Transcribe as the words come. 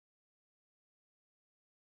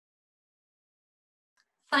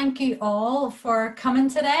Thank you all for coming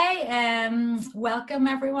today. Welcome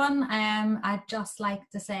everyone. I'd just like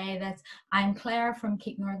to say that I'm Claire from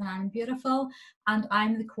Keep Northern Ireland Beautiful, and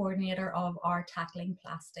I'm the coordinator of our Tackling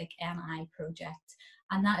Plastic NI project.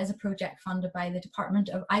 And that is a project funded by the Department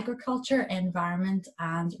of Agriculture, Environment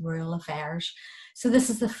and Rural Affairs. So this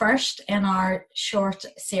is the first in our short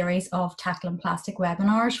series of Tackling Plastic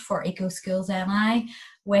webinars for Eco Schools NI,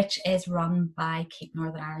 which is run by Keep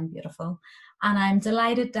Northern Ireland Beautiful. And I'm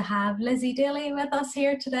delighted to have Lizzie Daly with us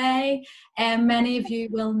here today. Many of you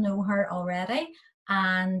will know her already.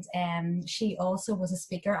 And she also was a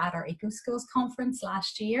speaker at our Eco Schools conference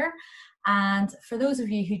last year. And for those of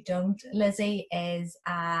you who don't, Lizzie is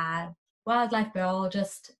a wildlife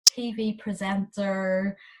biologist, TV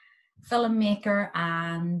presenter, filmmaker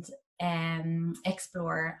and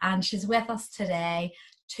explorer. And she's with us today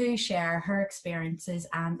to share her experiences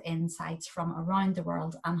and insights from around the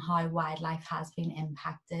world and how wildlife has been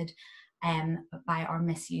impacted by our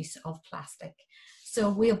misuse of plastic. So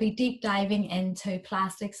we'll be deep diving into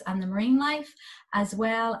plastics and the marine life, as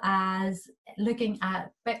well as looking at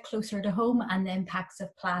a bit closer to home and the impacts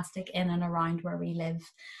of plastic in and around where we live.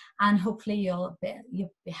 And hopefully you'll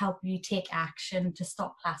help you take action to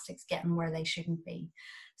stop plastics getting where they shouldn't be.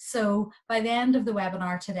 So by the end of the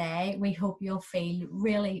webinar today, we hope you'll feel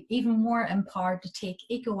really even more empowered to take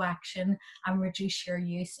eco action and reduce your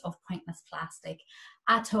use of pointless plastic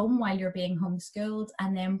at home while you're being homeschooled,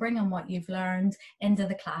 and then bring on what you've learned into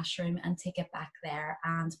the classroom and take it back there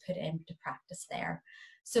and put it into practice there.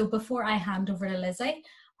 So before I hand over to Lizzie,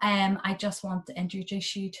 I just want to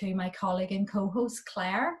introduce you to my colleague and co-host,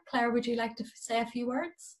 Claire. Claire, would you like to say a few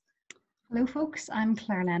words? Hello folks, I'm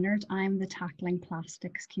Claire Leonard. I'm the Tackling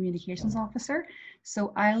Plastics Communications Officer.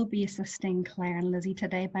 So I'll be assisting Claire and Lizzie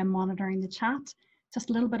today by monitoring the chat. Just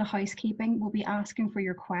a little bit of housekeeping. We'll be asking for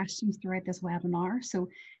your questions throughout this webinar. So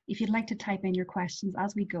if you'd like to type in your questions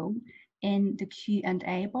as we go in the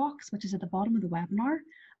Q&A box, which is at the bottom of the webinar,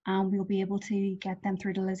 we'll be able to get them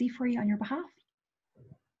through to Lizzie for you on your behalf.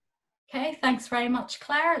 Okay, thanks very much,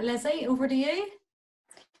 Claire. Lizzie, over to you.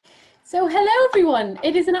 So hello everyone,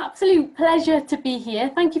 it is an absolute pleasure to be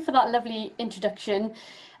here. Thank you for that lovely introduction.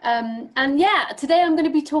 And yeah, today I'm going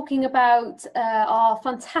to be talking about our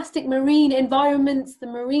fantastic marine environments, the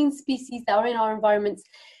marine species that are in our environments,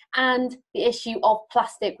 and the issue of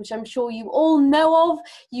plastic, which I'm sure you all know of.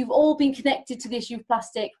 You've all been connected to the issue of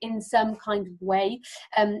plastic in some kind of way.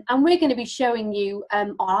 And we're going to be showing you,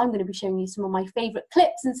 or I'm going to be showing you some of my favourite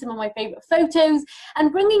clips and some of my favourite photos,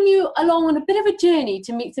 and bringing you along on a bit of a journey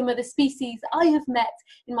to meet some of the species I have met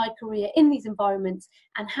in my career in these environments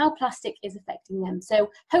and how plastic is affecting them.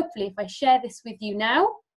 So hopefully if I share this with you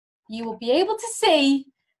now, you will be able to see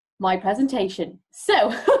my presentation.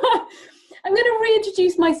 So I'm going to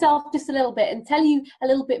reintroduce myself just a little bit and tell you a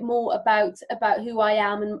little bit more about who I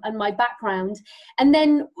am and my background. And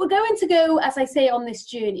then we're going to go, as I say, on this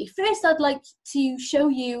journey. First, I'd like to show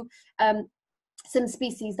you some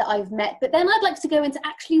species that I've met, but then I'd like to go into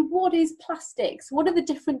actually what is plastics? What are the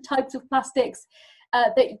different types of plastics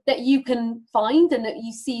that you can find and that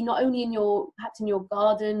you see not only in perhaps in your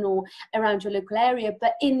garden or around your local area,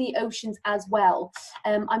 but in the oceans as well.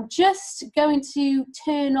 I'm just going to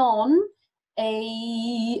turn on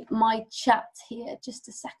my chat here, just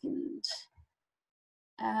a second.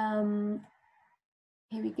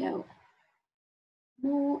 Here we go.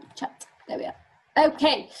 More chat. There we are.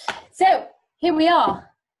 Okay, so here we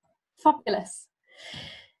are. Fabulous.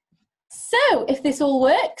 So if this all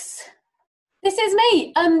works, this is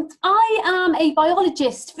me. I am a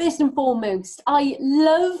biologist first and foremost. I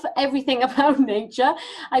love everything about nature.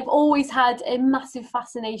 I've always had a massive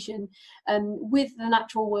fascination with the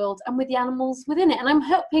natural world and with the animals within it. And I'm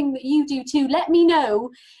hoping that you do too. Let me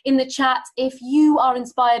know in the chat if you are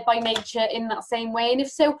inspired by nature in that same way. And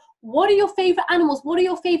if so, what are your favourite animals? What are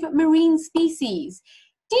your favourite marine species?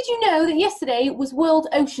 Did you know that yesterday was World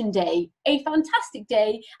Ocean Day? A fantastic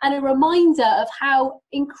day and a reminder of how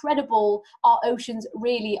incredible our oceans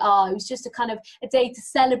really are. It was just a day to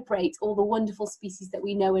celebrate all the wonderful species that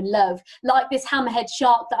we know and love, like this hammerhead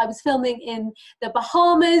shark that I was filming in the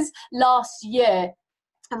Bahamas last year.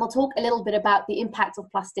 And we'll talk a little bit about the impact of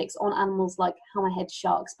plastics on animals like hammerhead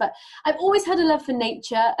sharks. But I've always had a love for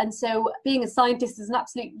nature, and so being a scientist is an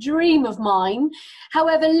absolute dream of mine.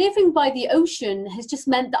 However, living by the ocean has just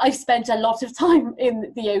meant that I've spent a lot of time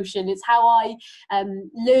in the ocean. It's how I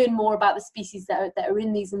learn more about the species that are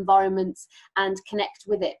in these environments and connect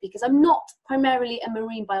with it, because I'm not primarily a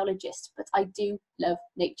marine biologist, but I do love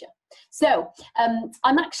nature. So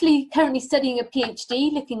I'm actually currently studying a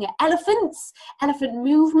PhD looking at elephants, elephant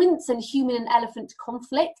movements and human and elephant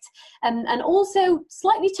conflict, and also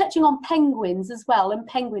slightly touching on penguins as well and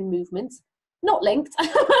penguin movements. Not linked,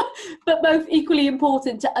 but both equally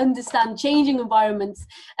important to understand changing environments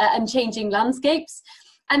and changing landscapes.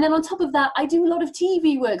 And then on top of that, I do a lot of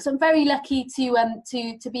TV work. So I'm very lucky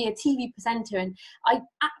to be a TV presenter. And I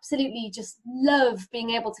absolutely just love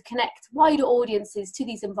being able to connect wider audiences to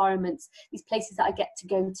these environments, these places that I get to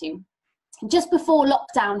go to. Just before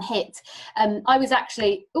lockdown hit, I was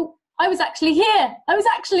actually here. I was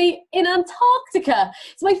actually in Antarctica.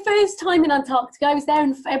 It's my first time in Antarctica. I was there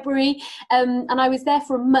in February, and I was there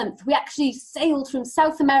for a month. We actually sailed from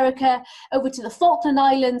South America over to the Falkland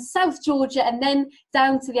Islands, South Georgia, and then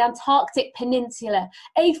down to the Antarctic Peninsula.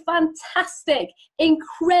 A fantastic,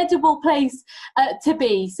 incredible place to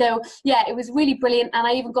be. So yeah, it was really brilliant, and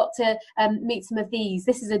I even got to meet some of these.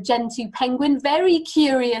 This is a Gen 2 penguin, very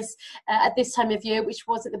curious at this time of year, which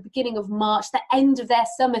was at the beginning of March, the end of their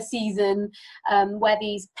summer season, where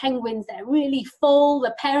these penguins, they're really full,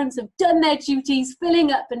 the parents have done their duties,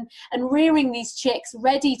 filling up and rearing these chicks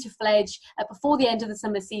ready to fledge before the end of the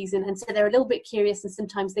summer season, and so they're a little bit curious and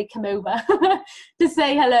sometimes they come over to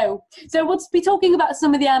say hello. So we'll be talking about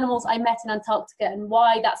some of the animals I met in Antarctica and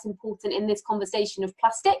why that's important in this conversation of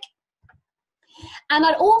plastic. And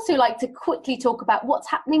I'd also like to quickly talk about what's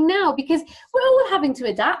happening now, because we're all having to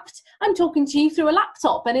adapt. I'm talking to you through a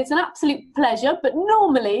laptop and it's an absolute pleasure, but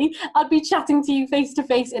normally I'd be chatting to you face to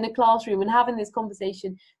face in a classroom and having this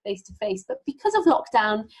conversation face to face. But because of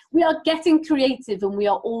lockdown, we are getting creative and we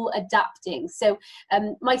are all adapting. So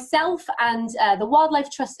myself and the Wildlife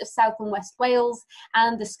Trust of South and West Wales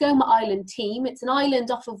and the Skomer Island team, it's an island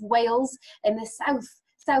off of Wales in the south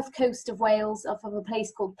coast of Wales, off of a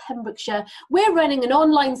place called Pembrokeshire. We're running an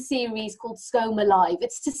online series called Skomer Live.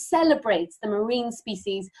 It's to celebrate the marine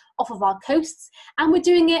species off of our coasts, and we're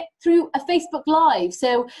doing it through a Facebook Live.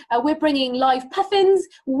 So we're bringing live puffins,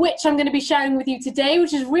 which I'm going to be sharing with you today,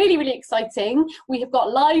 which is really, really exciting. We have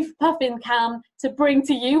got live puffin cam to bring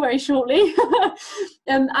to you very shortly.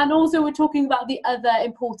 And also we're talking about the other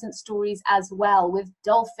important stories as well, with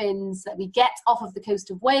dolphins that we get off of the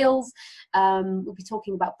coast of Wales. We'll be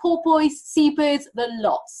talking about porpoise, seabirds, the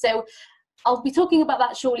lot. So I'll be talking about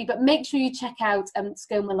that shortly, but make sure you check out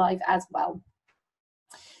Skomer Live as well.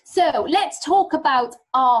 So let's talk about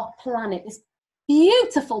our planet, this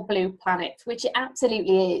beautiful blue planet, which it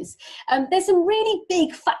absolutely is. There's some really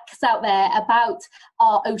big facts out there about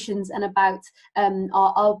our oceans and about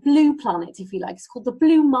our blue planet, if you like. It's called the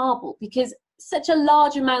blue marble because such a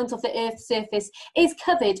large amount of the Earth's surface is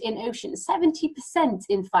covered in ocean, 70%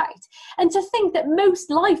 in fact. And to think that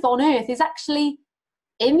most life on Earth is actually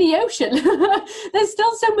in the ocean. There's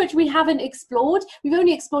still so much we haven't explored. We've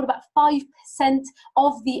only explored about 5%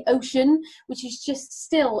 of the ocean, which is just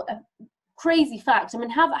still a crazy fact. I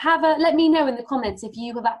mean, let me know in the comments if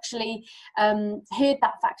you have actually heard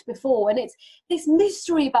that fact before. And it's this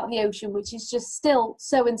mystery about the ocean, which is just still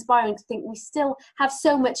so inspiring to think we still have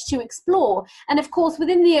so much to explore. And of course,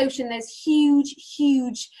 within the ocean, there's huge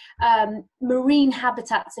marine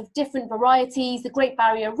habitats of different varieties. The Great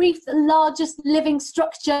Barrier Reef, the largest living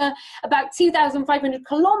structure, about 2,500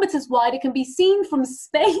 kilometers wide. It can be seen from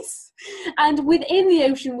space. And within the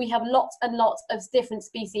ocean, we have lots and lots of different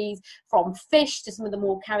species, from fish to some of the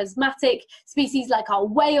more charismatic species like our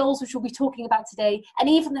whales, which we'll be talking about today, and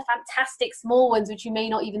even the fantastic small ones, which you may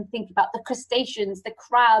not even think about, the crustaceans, the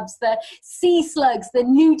crabs, the sea slugs, the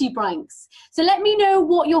nudibranchs. So let me know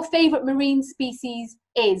what your favorite marine species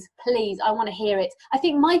is, please. I want to hear it. I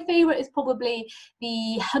think my favorite is probably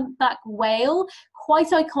the humpback whale.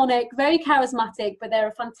 Quite iconic, very charismatic, but they're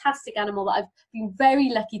a fantastic animal that I've been very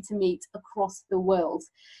lucky to meet across the world.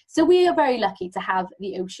 So we are very lucky to have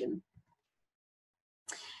the ocean.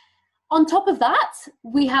 On top of that,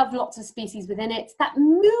 we have lots of species within it that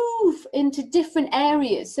move into different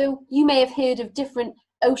areas. So you may have heard of different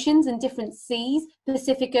oceans and different seas: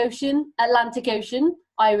 Pacific Ocean, Atlantic Ocean,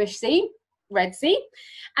 Irish Sea, Red Sea,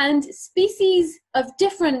 and species of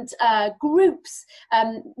different groups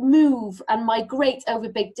move and migrate over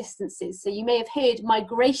big distances. So you may have heard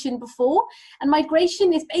migration before, and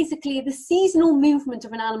migration is basically the seasonal movement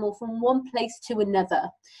of an animal from one place to another.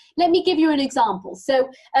 Let me give you an example. So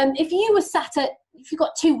if you've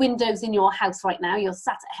got two windows in your house right now, you're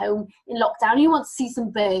sat at home in lockdown, you want to see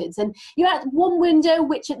some birds, and you're at one window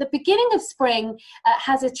which at the beginning of spring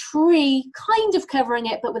has a tree kind of covering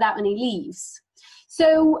it but without any leaves.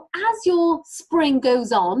 So as your spring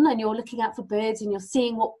goes on and you're looking out for birds and you're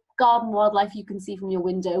seeing what garden wildlife you can see from your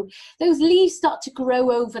window, those leaves start to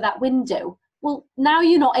grow over that window. well, now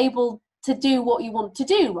you're not able to do what you want to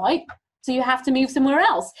do, right? So you have to move somewhere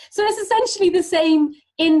else. So it's essentially the same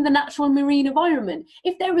in the natural marine environment.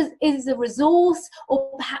 If there is a resource,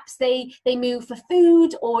 or perhaps they move for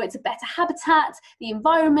food, or it's a better habitat, the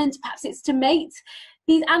environment, perhaps it's to mate,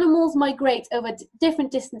 these animals migrate over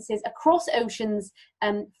different distances across oceans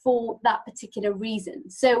for that particular reason.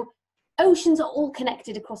 So oceans are all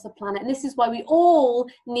connected across the planet, and this is why we all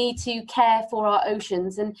need to care for our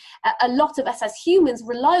oceans. And a lot of us as humans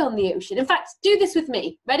rely on the ocean. In fact, do this with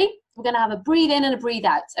me. Ready? We're going to have a breathe in and a breathe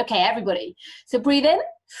out. Okay, everybody. So breathe in.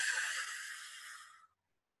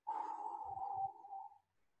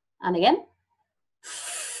 And again.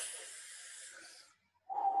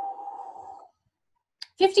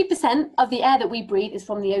 50% of the air that we breathe is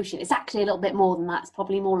from the ocean. It's actually a little bit more than that. It's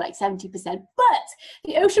probably more like 70%. But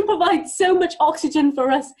the ocean provides so much oxygen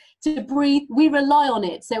for us to breathe. We rely on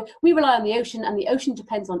it. So we rely on the ocean, and the ocean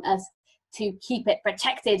depends on us to keep it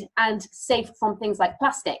protected and safe from things like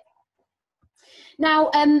plastic.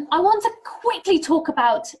 Now, I want to quickly talk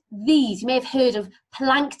about these. You may have heard of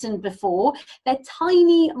plankton before. They're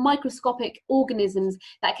tiny microscopic organisms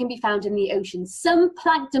that can be found in the ocean. Some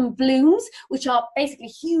plankton blooms, which are basically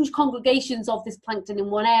huge congregations of this plankton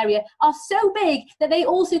in one area, are so big that they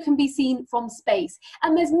also can be seen from space.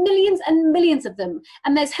 And there's millions and millions of them.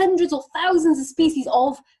 And there's hundreds or thousands of species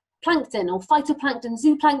of plankton or phytoplankton,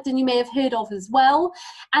 zooplankton you may have heard of as well.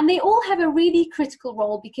 And they all have a really critical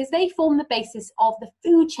role because they form the basis of the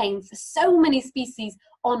food chain for so many species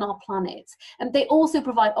on our planet. And they also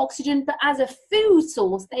provide oxygen, but as a food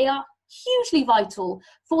source, they are hugely vital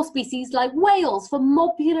for species like whales, for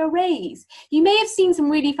mobular rays. You may have seen some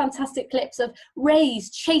really fantastic clips of rays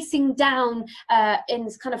chasing down in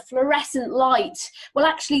this kind of fluorescent light. Well,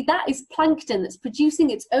 actually, that is plankton that's producing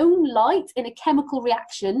its own light in a chemical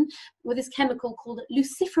reaction with this chemical called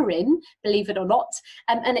luciferin, believe it or not,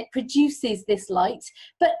 and it produces this light.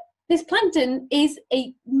 But this plankton is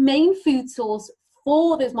a main food source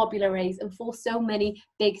for those mobular rays and for so many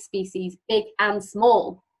big species, big and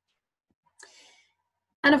small.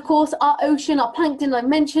 And of course, our ocean, our plankton, I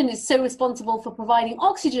mentioned, is so responsible for providing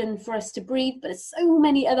oxygen for us to breathe, but so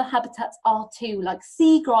many other habitats are too, like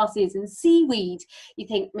seagrasses and seaweed. You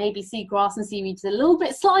think maybe seagrass and seaweed is a little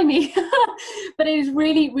bit slimy, but it is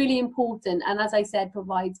really, really important. And as I said,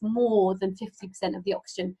 provides more than 50% of the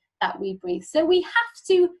oxygen that we breathe. So we have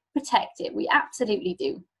to protect it. We absolutely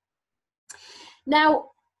do. Now,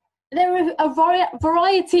 there are a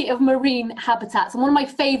variety of marine habitats, and one of my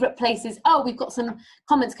favourite places, oh, we've got some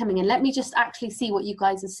comments coming in. Let me just actually see what you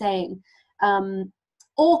guys are saying.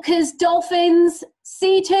 Orcas, dolphins,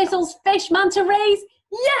 sea turtles, fish, manta rays.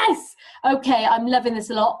 Yes! Okay, I'm loving this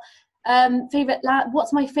a lot.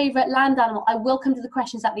 What's my favourite land animal? I will come to the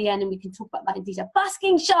questions at the end and we can talk about that in detail.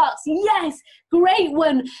 Basking sharks, yes, great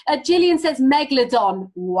one. Gillian says megalodon.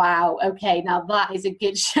 Wow, okay, now that is a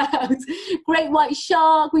good shout. Great white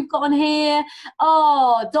shark we've got on here.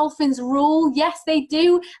 Oh, dolphins rule, yes they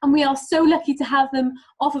do, and we are so lucky to have them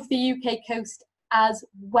off of the UK coast as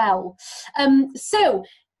well. So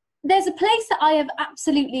there's a place that I have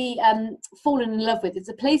absolutely fallen in love with. It's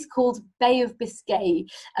a place called Bay of Biscay.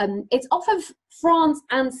 It's off of France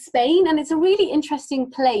and Spain, and it's a really interesting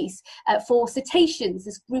place for cetaceans,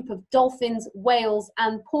 this group of dolphins, whales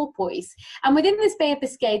and porpoise. And within this Bay of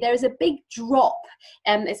Biscay, there is a big drop.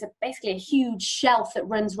 It's basically a huge shelf that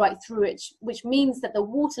runs right through it, which means that the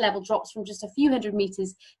water level drops from just a few hundred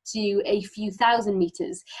meters to a few thousand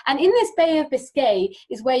meters. And in this Bay of Biscay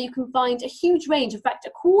is where you can find a huge range. In fact,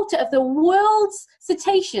 a quarter of the world's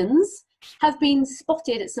cetaceans have been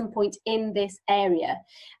spotted at some point in this area.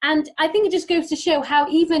 And I think it just goes to show how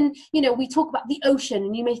even, you know, we talk about the ocean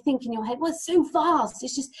and you may think in your head, well, it's so vast,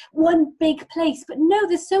 it's just one big place. But no,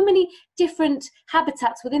 there's so many different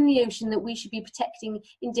habitats within the ocean that we should be protecting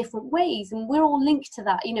in different ways. And we're all linked to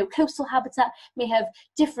that. You know, coastal habitat may have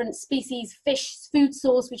different species, fish, food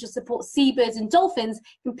source, which will support seabirds and dolphins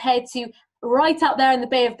compared to right out there in the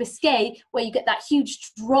Bay of Biscay, where you get that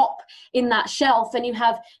huge drop in that shelf and you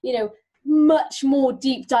have, you know, much more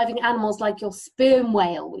deep diving animals like your sperm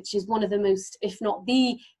whale, which is one of the most, if not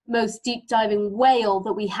the most deep diving whale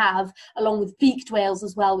that we have, along with beaked whales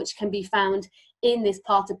as well, which can be found in this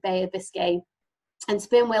part of Bay of Biscay. And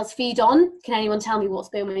sperm whales feed on, can anyone tell me what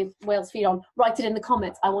sperm whales feed on? Write it in the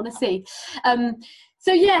comments, I want to see.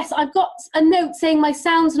 So yes, I've got a note saying my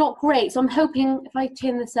sound's not great, so I'm hoping if I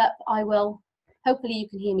turn this up, I will, hopefully you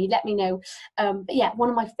can hear me, let me know. But yeah, one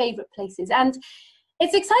of my favourite places. And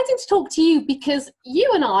it's exciting to talk to you because you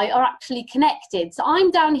and I are actually connected. So I'm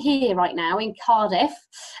down here right now in Cardiff.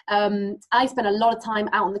 I spend a lot of time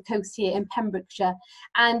out on the coast here in Pembrokeshire.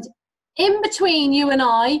 And in between you and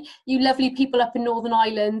I, you lovely people up in Northern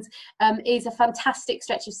Ireland, is a fantastic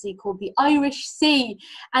stretch of sea called the Irish Sea.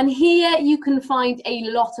 And here you can find a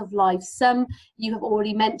lot of life. Some you have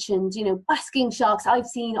already mentioned, you know, basking sharks I've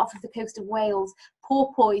seen off of the coast of Wales,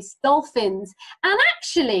 porpoise, dolphins. And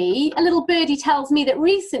actually, a little birdie tells me that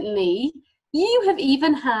recently you have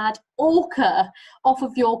even had orca off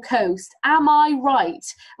of your coast. Am I right?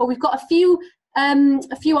 Well, we've got a few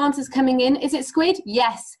answers coming in. Is it squid?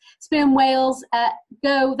 Yes. Sperm whales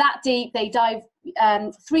go that deep. They dive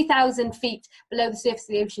 3,000 feet below the surface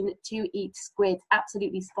of the ocean to eat squid.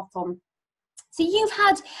 Absolutely spot on. So you've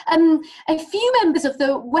had a few members of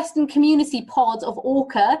the Western Community pod of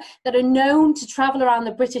orca that are known to travel around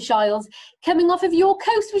the British Isles coming off of your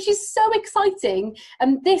coast, which is so exciting.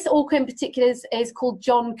 This orca in particular is called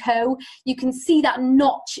John Coe. You can see that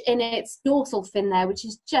notch in its dorsal fin there, which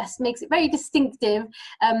is just makes it very distinctive,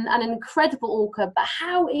 and an incredible orca. But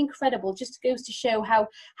how incredible, just goes to show how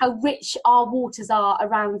rich our waters are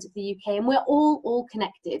around the UK, and we're all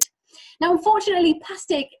connected. Now, unfortunately,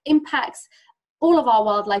 plastic impacts all of our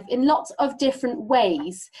wildlife in lots of different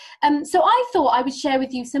ways. So I thought I would share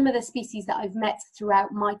with you some of the species that I've met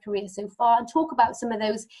throughout my career so far and talk about some of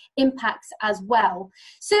those impacts as well.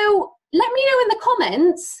 So let me know in the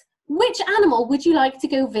comments, which animal would you like to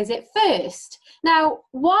go visit first? Now,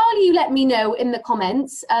 while you let me know in the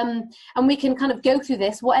comments, and we can kind of go through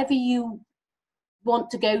this, whatever you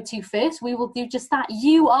want to go to first, we will do just that.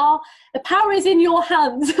 The power is in your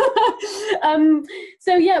hands.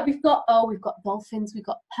 So yeah, we've got dolphins, we've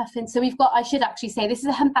got puffins. So we've got, I should actually say, this is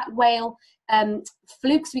a humpback whale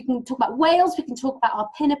fluke. So we can talk about whales, we can talk about our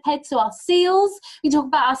pinnipeds, so our seals, we can talk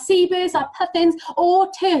about our seabirds, our puffins, or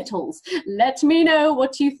turtles. Let me know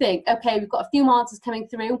what you think. Okay, we've got a few answers coming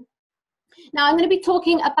through. Now I'm going to be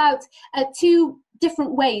talking about two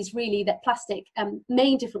different ways really that plastic,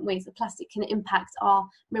 main different ways that plastic can impact our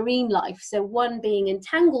marine life. So one being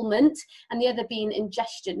entanglement and the other being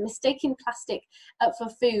ingestion, mistaking plastic for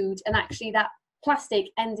food, and actually that plastic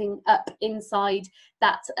ending up inside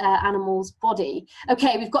that animal's body.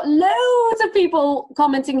 Okay, we've got loads of people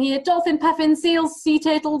commenting here. Dolphin, puffin, seals, sea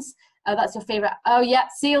turtles. Oh, that's your favorite. Oh yeah,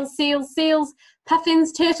 seals,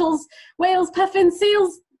 puffins, turtles, whales, puffins,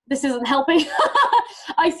 seals. This isn't helping.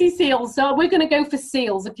 I see seals, so we're going to go for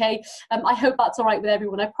seals, okay? I hope that's all right with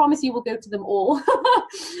everyone. I promise you we'll go to them all.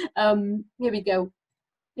 Here we go,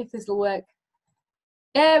 if this will work.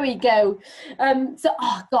 There we go.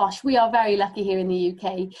 Oh gosh, we are very lucky here in the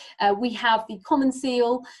UK. We have the common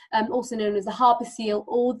seal, also known as the harbour seal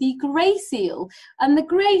or the grey seal. And the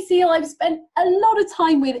grey seal I've spent a lot of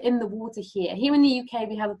time with in the water here. Here in the UK,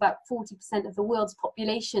 we have about 40% of the world's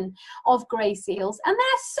population of grey seals. And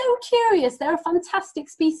they're so curious. They're a fantastic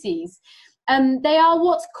species. They are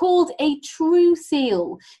what's called a true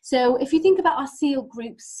seal. So if you think about our seal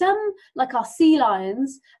groups, some, like our sea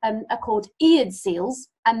lions, are called eared seals.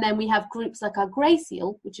 And then we have groups like our grey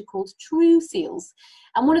seal, which are called true seals.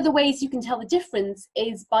 And one of the ways you can tell the difference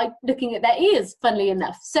is by looking at their ears, funnily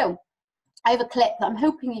enough. So I have a clip that I'm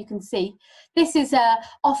hoping you can see. This is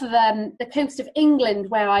off of the coast of England,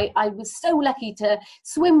 where I was so lucky to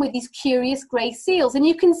swim with these curious grey seals. And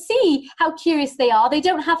you can see how curious they are. They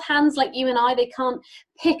don't have hands like you and I. They can't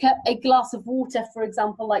pick up a glass of water, for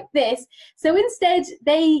example, like this. So instead,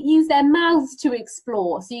 they use their mouths to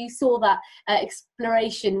explore. So you saw that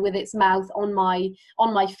exploration with its mouth on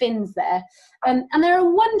my fins there. And they're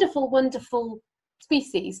a wonderful, wonderful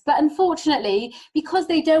species, but unfortunately, because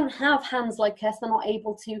they don't have hands like us, they're not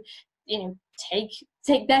able to, you know,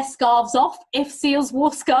 take their scarves off if seals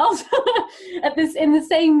wore scarves. In the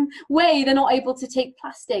same way, they're not able to take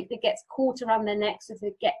plastic that gets caught around their necks if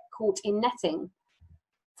they get caught in netting.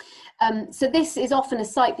 So this is often a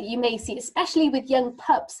sight that you may see, especially with young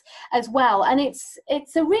pups as well, and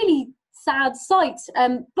it's a really sad sight,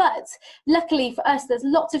 but luckily for us, there's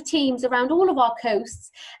lots of teams around all of our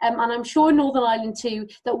coasts, and I'm sure in Northern Ireland too,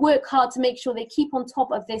 that work hard to make sure they keep on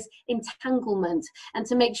top of this entanglement and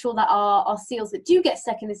to make sure that our seals that do get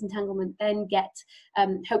stuck in this entanglement then get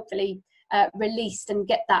hopefully released and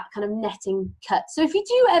get that kind of netting cut. So if you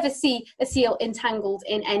do ever see a seal entangled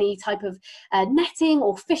in any type of netting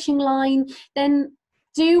or fishing line, then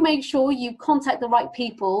do make sure you contact the right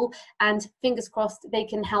people, and fingers crossed they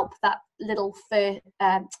can help that little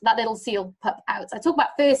seal pup out. I talk about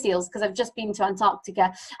fur seals because I've just been to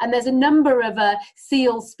Antarctica, and there's a number of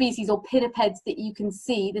seal species or pinnipeds that you can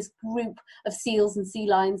see, this group of seals and sea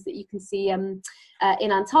lions that you can see in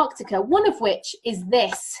Antarctica, one of which is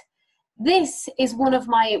this. this is one of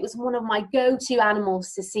my go-to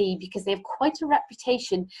animals to see because they have quite a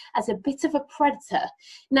reputation as a bit of a predator.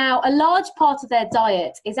 Now, a large part of their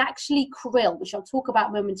diet is actually krill, which I'll talk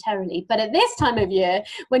about momentarily. But at this time of year,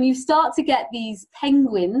 when you start to get these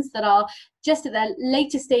penguins that are just at their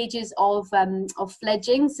later stages of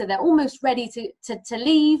fledging, so they're almost ready to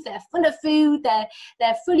leave, they're full of food,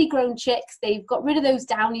 they're fully grown chicks, they've got rid of those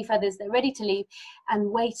downy feathers, they're ready to leave, and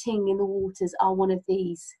waiting in the waters are one of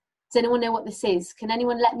these. Does anyone know what this is? Can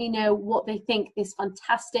anyone let me know what they think this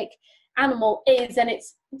fantastic animal is? And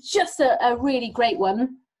it's just a really great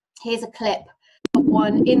one. Here's a clip of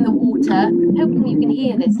one in the water. I'm hoping you can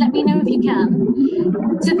hear this. Let me know if you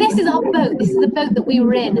can. So this is our boat. This is the boat that we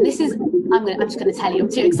were in. And this is, I'm just going to tell you, I'm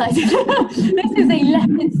too excited. This is a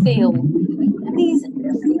leopard seal. And these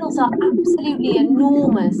seals are absolutely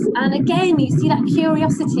enormous. And again, you see that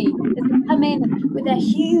curiosity as they come in with their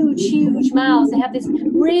huge mouths. They have this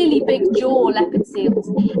really big jaw, leopard seals.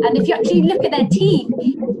 And if you actually look at their teeth,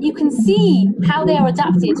 you can see how they are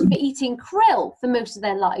adapted for eating krill for most of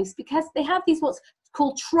their lives, because they have these what's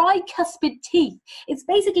called tricuspid teeth. It's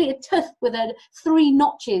basically a tooth with 3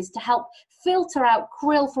 notches to help filter out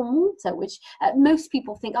krill from water, which most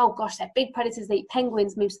people think, oh gosh, they're big predators, they eat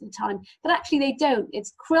penguins most of the time, but actually they don't.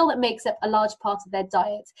 It's krill that makes up a large part of their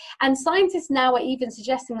diet. And scientists now are even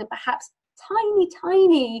suggesting that perhaps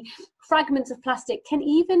tiny fragments of plastic can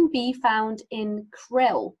even be found in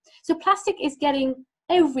krill. So plastic is getting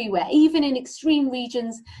everywhere, even in extreme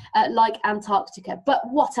regions like Antarctica. But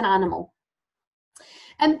what an animal.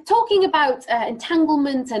 And talking about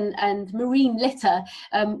entanglement and marine litter,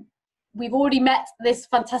 we've already met this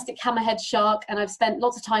fantastic hammerhead shark, and I've spent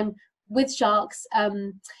lots of time with sharks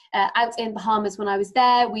out in Bahamas when I was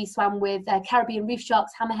there. We swam with Caribbean reef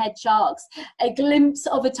sharks, hammerhead sharks, a glimpse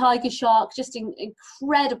of a tiger shark, just an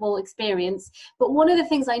incredible experience. But one of the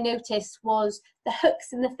things I noticed was the hooks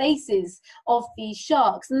in the faces of these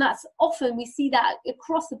sharks, and that's often, we see that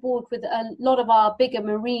across the board with a lot of our bigger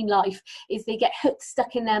marine life, is they get hooks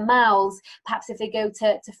stuck in their mouths, perhaps if they go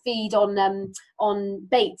to feed on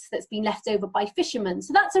baits that's been left over by fishermen.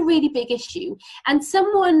 So that's a really big issue, and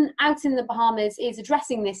someone out in the Bahamas is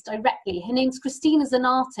addressing this directly. Her name's Christina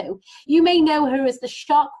Zanato. You may know her as the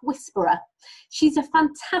Shark Whisperer. She's a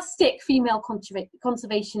fantastic female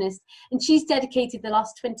conservationist, and she's dedicated the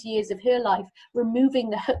last 20 years of her life removing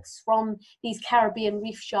the hooks from these Caribbean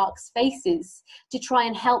reef sharks' faces to try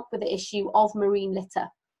and help with the issue of marine litter.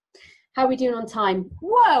 How are we doing on time?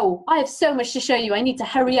 Whoa, I have so much to show you. I need to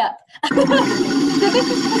hurry up. So this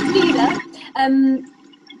is Christina.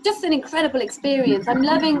 Just an incredible experience. I'm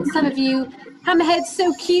loving some of you. Hammerhead,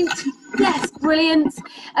 so cute. Yes, brilliant.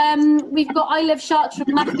 We've got I Love Sharks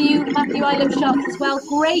from Matthew. Matthew, I Love Sharks as well.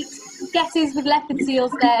 Great guesses with leopard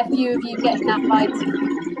seals there. A few of you getting that right.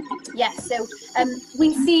 Yes, so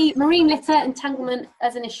we see marine litter entanglement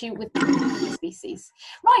as an issue with species.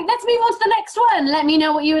 Right, let's move on to the next one. Let me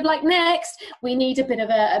know what you would like next. We need a bit of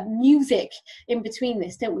a music in between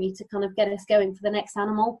this, don't we, to kind of get us going for the next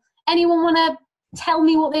animal. Anyone want to tell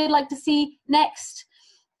me what they'd like to see next?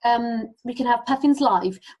 We can have puffins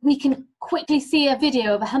live. We can quickly see a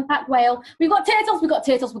video of a humpback whale. We've got turtles. We're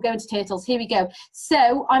going to turtles. Here we go.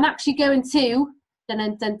 So I'm actually going to dun,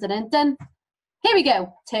 dun, dun, dun, dun, dun. Here we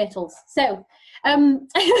go, turtles. So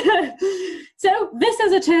so this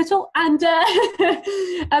is a turtle, and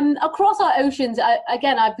across our oceans,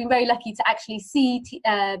 again, I've been very lucky to actually see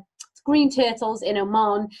green turtles in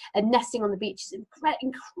Oman and nesting on the beach.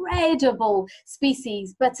 Incredible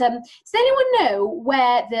species. But does anyone know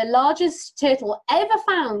where the largest turtle ever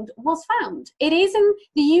found was found? It is in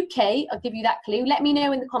the UK. I'll give you that clue. Let me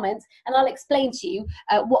know in the comments and I'll explain to you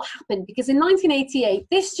what happened. Because in 1988,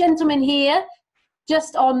 this gentleman here,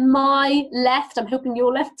 just on my left, I'm hoping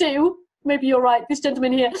your left too, maybe you're right, this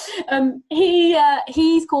gentleman here,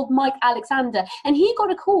 he's called Mike Alexander, and he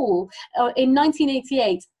got a call in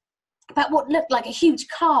 1988 about what looked like a huge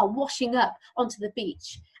car washing up onto the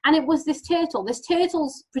beach. And it was this turtle. This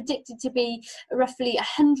turtle's predicted to be roughly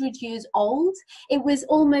 100 years old. It was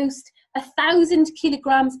almost 1,000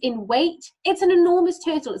 kilograms in weight. It's an enormous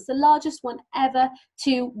turtle. It's the largest one ever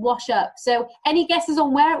to wash up. So any guesses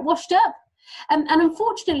on where it washed up? And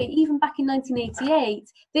unfortunately, even back in 1988,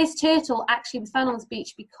 this turtle actually was found on this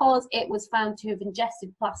beach because it was found to have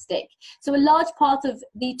ingested plastic. So a large part of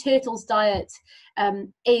the turtle's diet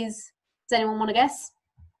is, does anyone want to guess?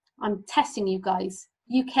 I'm testing you guys.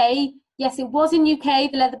 UK, yes, it was in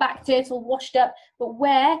UK, the leatherback turtle washed up, but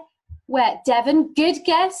where? Devon, good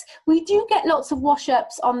guess. We do get lots of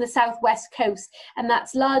wash-ups on the southwest coast, and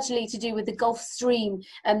that's largely to do with the Gulf Stream,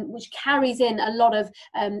 which carries in a lot of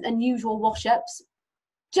unusual wash-ups.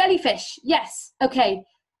 jellyfish, yes, okay.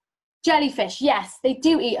 Jellyfish, yes, they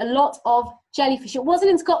do eat a lot of jellyfish. It wasn't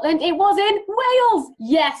in Scotland, it was in Wales.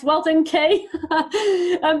 Yes, well done, Kay.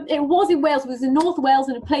 It was in Wales, it was in North Wales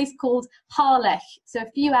in a place called Harlech, so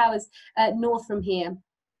a few hours north from here.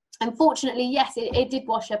 Unfortunately, yes, it did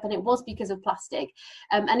wash up, and it was because of plastic.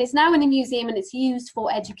 And it's now in a museum, and it's used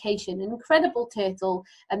for education. An incredible turtle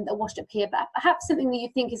that washed up here, but perhaps something that you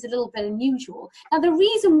think is a little bit unusual. Now, the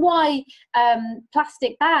reason why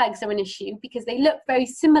plastic bags are an issue, because they look very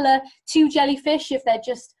similar to jellyfish if they're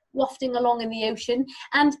just wafting along in the ocean.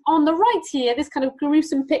 And on the right here, this kind of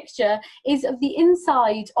gruesome picture is of the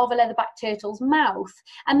inside of a leatherback turtle's mouth,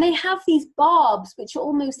 and they have these barbs which are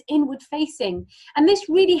almost inward facing, and this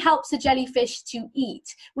really helps a jellyfish to eat.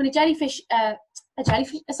 When a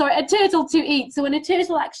turtle to eat. So when a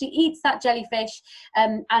turtle actually eats that jellyfish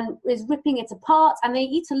and is ripping it apart, and they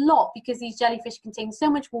eat a lot because these jellyfish contain so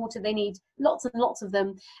much water, they need lots and lots of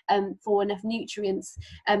them for enough nutrients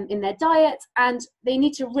in their diet, and they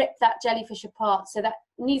need to rip that jellyfish apart, so that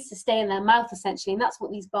needs to stay in their mouth essentially, and that's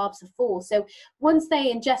what these barbs are for. So once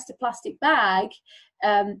they ingest a plastic bag,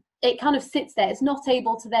 it kind of sits there. It's not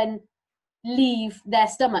able to then leave their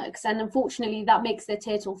stomachs, and unfortunately that makes their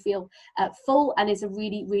turtle feel full, and is a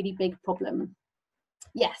really, really big problem.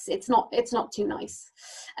 Yes, it's not too nice.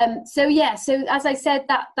 So yeah, so as I said,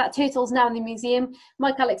 that turtle's now in the museum.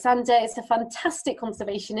 Mike Alexander is a fantastic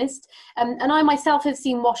conservationist, and I myself have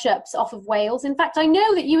seen wash-ups off of Wales. In fact, I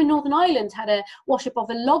know that you in Northern Ireland had a wash-up of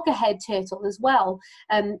a loggerhead turtle as well,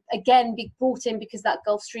 again brought in because that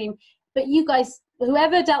Gulf Stream. But you guys,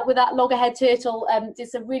 whoever dealt with that loggerhead turtle, did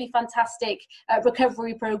a really fantastic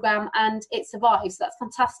recovery program, and it survived, so that's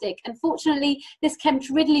fantastic. Unfortunately, this Kempt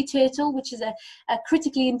Ridley turtle, which is a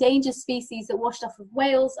critically endangered species that washed off of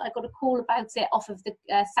Wales, I got a call about it off of the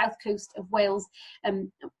south coast of Wales,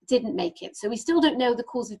 didn't make it. So we still don't know the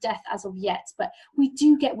cause of death as of yet, but we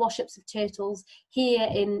do get wash-ups of turtles here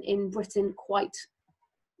in Britain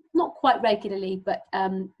not quite regularly, but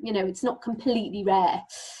you know, it's not completely rare.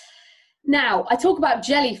 Now, I talk about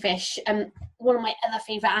jellyfish, and one of my other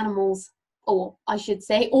favourite animals, or I should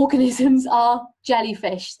say organisms, are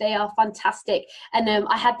jellyfish. They are fantastic. And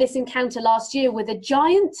I had this encounter last year with a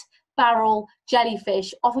giant barrel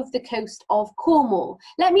jellyfish off of the coast of Cornwall.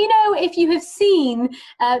 Let me know if you have seen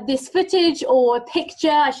this footage or a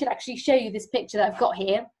picture. I should actually show you this picture that I've got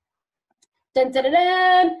here. Dun, dun, dun,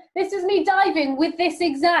 dun. This is me diving with this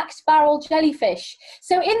exact barrel jellyfish.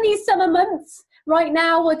 So in these summer months, right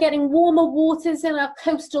now we're getting warmer waters in our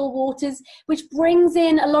coastal waters, which brings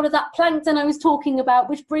in a lot of that plankton I was talking about,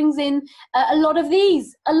 which brings in a lot of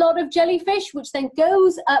jellyfish, which then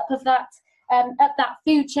goes up that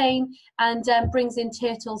food chain and brings in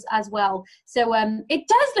turtles as well. So it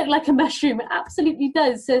does look like a mushroom, it absolutely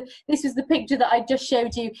does. So this was the picture that I just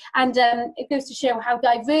showed you, and it goes to show how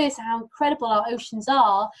diverse and how incredible our oceans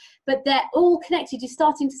are, but they're all connected. You're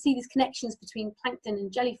starting to see these connections between plankton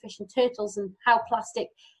and jellyfish and turtles, and how plastic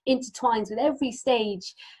intertwines with every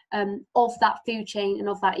stage of that food chain and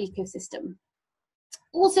of that ecosystem.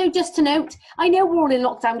 Also, just to note, I know we're all in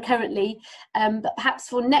lockdown currently, but perhaps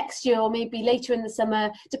for next year or maybe later in the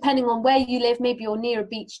summer, depending on where you live, maybe you're near a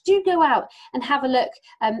beach, do go out and have a look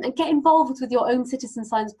and get involved with your own citizen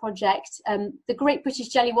science project. The Great British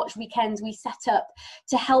Jelly Watch weekends we set up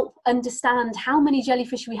to help understand how many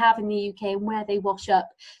jellyfish we have in the UK and where they wash up.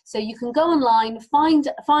 So you can go online, find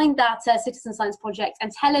that citizen science project,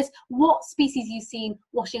 and tell us what species you've seen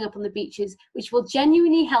washing up on the beaches, which will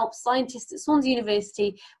genuinely help scientists at Swansea University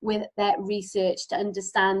with their research to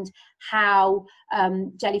understand how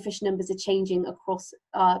jellyfish numbers are changing across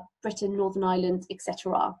Britain, Northern Ireland,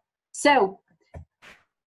 etc. So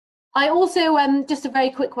I also, just a very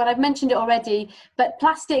quick one, I've mentioned it already, but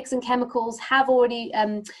plastics and chemicals have already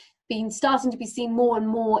been starting to be seen more and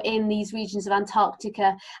more in these regions of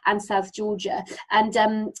Antarctica and South Georgia.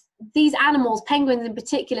 And these animals, penguins in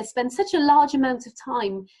particular, spend such a large amount of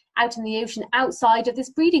time out in the ocean outside of this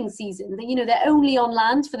breeding season. You know, they're only on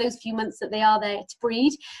land for those few months that they are there to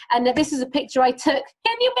breed. And this is a picture I took.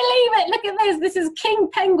 Can you believe it? Look at this. This is king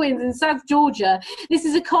penguins in South Georgia. This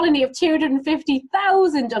is a colony of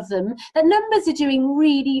 250,000 of them. The numbers are doing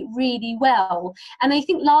really, really well. And I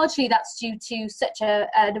think largely that's due to such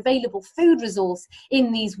an available food resource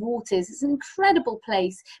in these waters. It's an incredible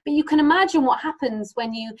place. But you can imagine what happens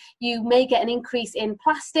when you may get an increase in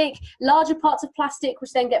plastic, larger parts of plastic,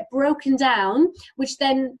 which then get broken down, which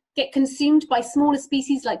then get consumed by smaller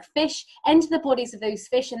species like fish, enter the bodies of those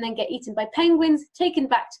fish, and then get eaten by penguins, taken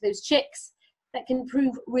back to those chicks. That can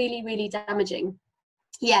prove really, really damaging.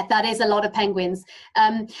 Yeah, that is a lot of penguins.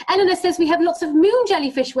 Eleanor says we have lots of moon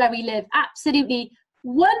jellyfish where we live. Absolutely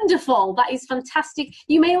Wonderful, that is fantastic.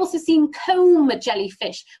 You may also see comb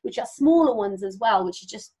jellyfish, which are smaller ones as well, which is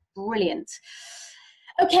just brilliant.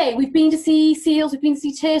 Okay, we've been to see seals, we've been to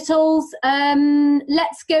see turtles.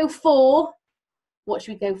 Let's go for, what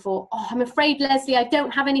should we go for? Oh, I'm afraid, Leslie, I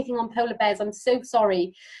don't have anything on polar bears. I'm so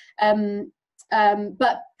sorry.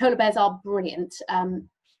 But polar bears are brilliant.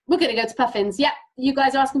 We're going to go to puffins. Yeah, you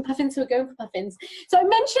guys are asking puffins, so we're going for puffins. So I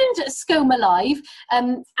mentioned Skooma Live,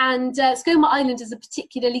 and Skooma Island is a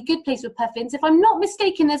particularly good place for puffins. If I'm not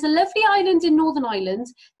mistaken, there's a lovely island in Northern Ireland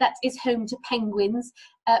that is home to penguins,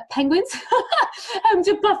 home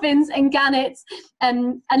to puffins and gannets,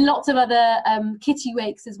 and lots of other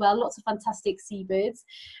kittiwakes as well, lots of fantastic seabirds.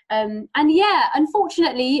 And yeah,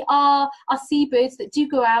 unfortunately, our seabirds that do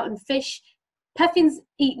go out and fish, puffins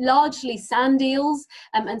eat largely sand eels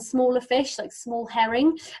and smaller fish like small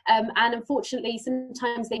herring, and unfortunately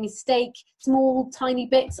sometimes they mistake small tiny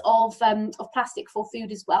bits of plastic for food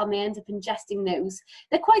as well, and they end up ingesting those.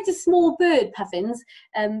 They're quite a small bird, puffins,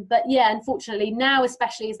 but yeah, unfortunately now,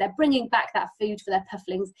 especially as they're bringing back that food for their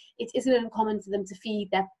pufflings, it isn't uncommon for them to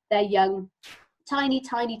feed their young tiny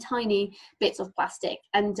bits of plastic.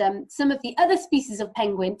 And some of the other species of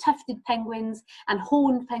penguin, tufted penguins and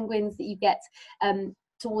horned penguins that you get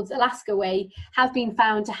towards Alaska way, have been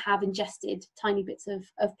found to have ingested tiny bits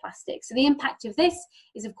of plastic. So the impact of this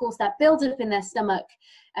is, of course, that build up in their stomach,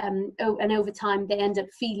 and over time they end up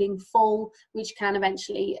feeling full, which can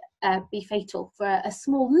eventually be fatal for a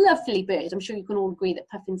small lovely bird. I'm sure you can all agree that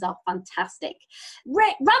puffins are fantastic.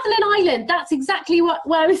 Rathlin Island, that's exactly what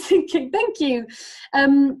I was thinking. Thank you.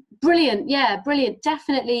 Brilliant. Yeah, brilliant.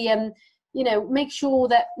 Definitely you know, make sure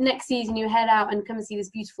that next season you head out and come and see these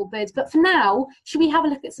beautiful birds. But for now, should we have a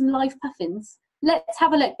look at some live puffins? Let's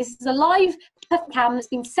have a look. This is a live puffin cam that's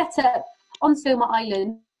been set up on Skooma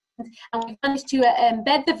Island, and we've managed to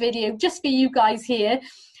embed the video just for you guys here.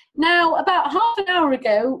 Now, about half an hour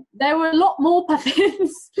ago, there were a lot more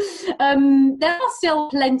puffins. There are still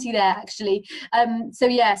plenty there, actually. So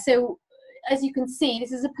yeah, so as you can see,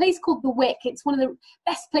 this is a place called the Wick. It's one of the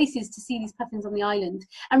best places to see these puffins on the island.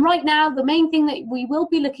 And right now, the main thing that we will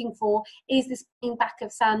be looking for is this bringing back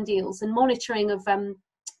of sand eels and monitoring of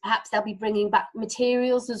perhaps they'll be bringing back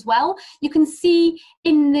materials as well. You can see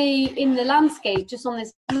in the landscape, just on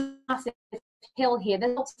this massive hill here,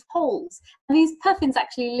 there's lots of holes. And these puffins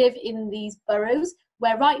actually live in these burrows,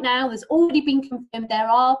 where right now there's already been confirmed there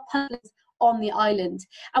are puffins on the island.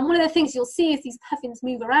 And one of the things you'll see as these puffins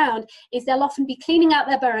move around is they'll often be cleaning out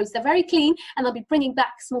their burrows. They're very clean, and they'll be bringing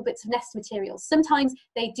back small bits of nest materials. Sometimes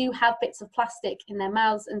they do have bits of plastic in their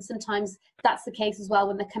mouths, and sometimes that's the case as well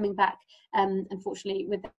when they're coming back, unfortunately,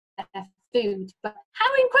 with their food. But how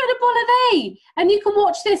incredible are they? And you can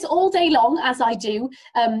watch this all day long, as I do,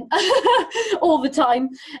 all the time.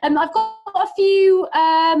 I've got a few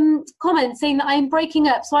comments saying that I'm breaking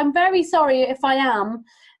up, so I'm very sorry if I am.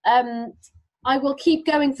 I will keep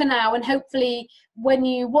going for now, and hopefully when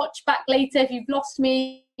you watch back later, if you've lost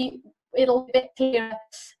me, it'll be a bit clearer.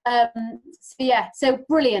 So yeah, so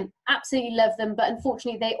brilliant, absolutely love them, but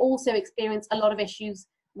unfortunately they also experience a lot of issues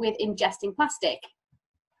with ingesting plastic.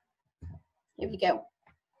 Here we go.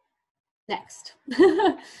 Next.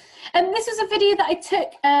 This was a video that I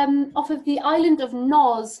took off of the island of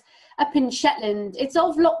Nos up in Shetland. It's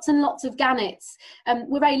of lots and lots of gannets.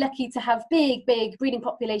 We're very lucky to have big breeding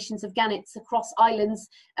populations of gannets across islands,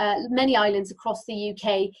 many islands across the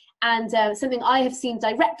UK, and something I have seen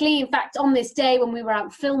directly. In fact, on this day when we were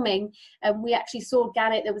out filming, we actually saw a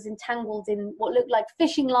gannet that was entangled in what looked like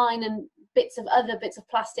fishing line and other bits of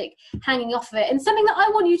plastic hanging off of it. And something that I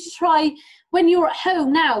want you to try when you're at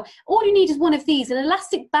home now, all you need is one of these, an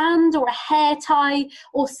elastic band or a hair tie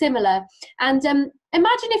or similar. And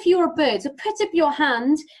imagine if you're a bird, so put up your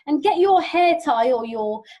hand and get your hair tie or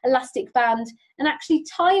your elastic band and actually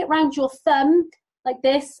tie it around your thumb like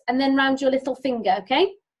this, and then round your little finger, okay?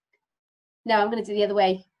 No, I'm going to do the other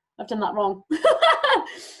way. I've done that wrong.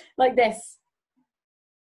 Like this.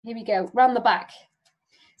 Here we go, round the back.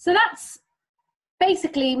 So that's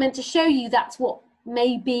basically meant to show you that's what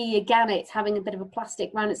may be a gannet having a bit of a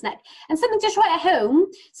plastic around its neck. And something to try at home.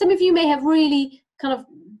 Some of you may have really kind of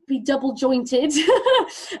be double jointed,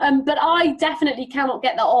 but I definitely cannot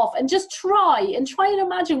get that off. And just try and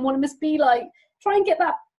imagine what it must be like. Try and get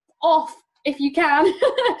that off if you can. You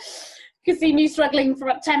can see me struggling for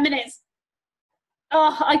about 10 minutes.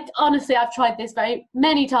 Oh, honestly, I've tried this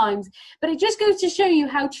many times, but it just goes to show you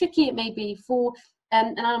how tricky it may be for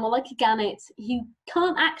an animal like a gannet who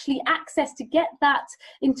can't actually access to get that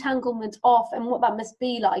entanglement off, and what that must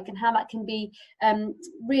be like, and how that can be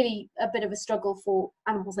really a bit of a struggle for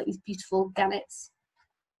animals like these beautiful gannets.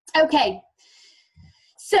 Okay,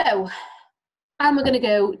 So, and we're going to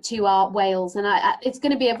go to our whales, and it's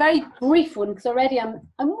going to be a very brief one because already I'm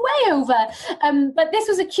way over. But this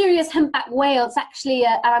was a curious humpback whale. It's actually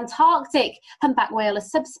an Antarctic humpback whale, a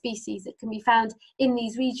subspecies that can be found in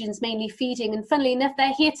these regions, mainly feeding. And funnily enough,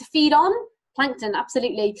 they're here to feed on plankton,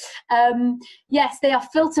 absolutely. Yes, they are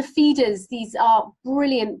filter feeders. These are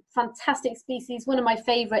brilliant, fantastic species, one of my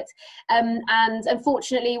favourites. And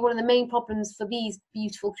unfortunately, one of the main problems for these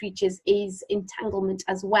beautiful creatures is entanglement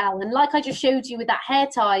as well. And like I just showed you with that hair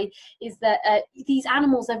tie, is that these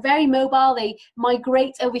animals are very mobile. They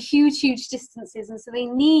migrate over huge distances, and so they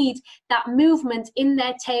need that movement in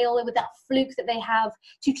their tail with that fluke that they have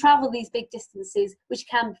to travel these big distances, which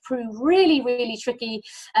can prove really tricky.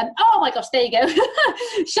 Oh my gosh, there you go,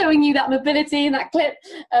 showing you that mobility in that clip.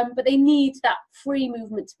 But they need that free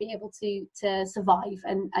movement to be able to survive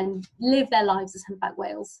and live their lives as humpback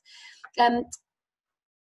whales.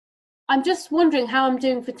 I'm just wondering how I'm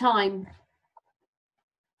doing for time.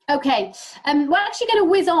 Okay, we're actually going to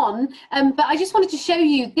whiz on, but I just wanted to show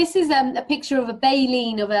you, this is a picture of a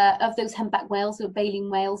baleen of those humpback whales, or baleen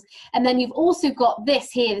whales, and then you've also got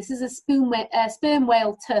this here. This is a sperm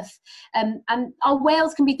whale tooth, and our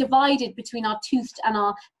whales can be divided between our toothed and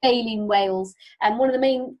our baleen whales. And one of the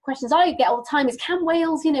main questions I get all the time is, can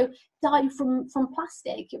whales, you know, die from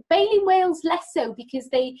plastic? Baleen whales less so, because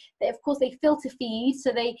they of course they filter feed,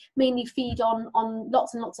 so they mainly feed on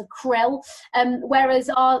lots and lots of krill, whereas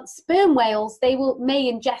our sperm whales, they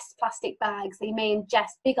may ingest plastic bags, they may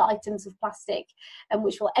ingest big items of plastic,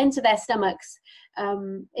 which will enter their stomachs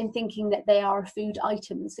in thinking that they are a food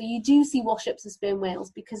item. So you do see wash-ups of sperm whales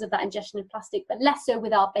because of that ingestion of plastic, but less so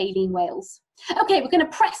with our baleen whales. Okay, we're going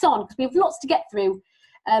to press on because we have lots to get through.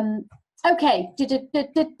 Okay,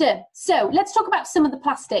 so let's talk about some of the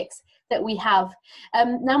plastics that we have.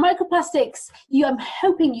 Now, microplastics, I'm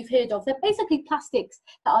hoping you've heard of. They're basically plastics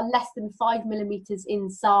that are less than 5 millimeters in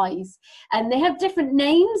size. And they have different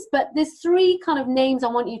names, but there's 3 kind of names I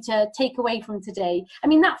want you to take away from today. I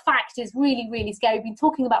mean, that fact is really scary. We've been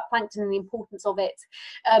talking about plankton and the importance of it.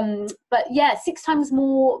 But yeah, 6 times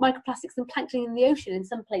more microplastics than plankton in the ocean in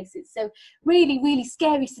some places. So really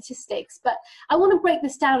scary statistics. But I want to break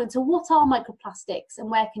this down into what are microplastics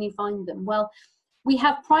and where can you find them? Well, we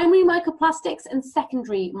have primary microplastics and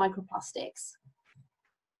secondary microplastics.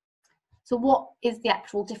 So what is the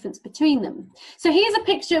actual difference between them? So here's a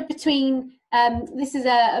picture between, this is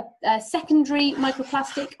a secondary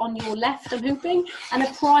microplastic on your left, I'm hoping, and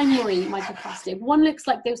a primary microplastic. One looks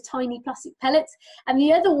like those tiny plastic pellets, and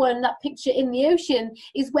the other one, that picture in the ocean,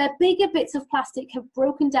 is where bigger bits of plastic have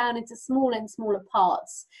broken down into smaller and smaller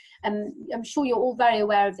parts. I'm sure you're all very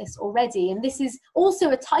aware of this already, and this is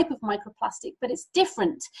also a type of microplastic, but it's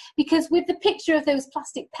different because with the picture of those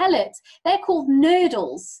plastic pellets, they're called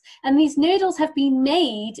nurdles, and these nurdles have been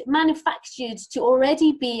manufactured to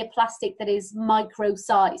already be a plastic that is micro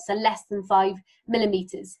size, so less than 5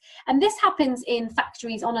 millimeters. And this happens in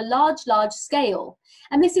factories on a large scale,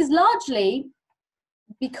 and this is largely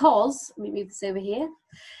because, let me move this over here.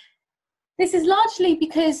 This is largely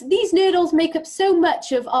because these nurdles make up so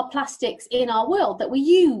much of our plastics in our world that we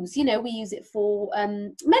use. You know, we use it for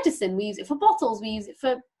medicine, we use it for bottles, we use it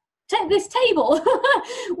for this table.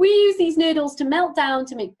 We use these nurdles to melt down,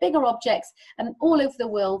 to make bigger objects all over the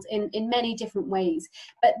world in many different ways.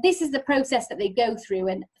 But this is the process that they go through,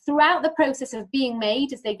 and throughout the process of being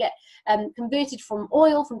made, as they get converted from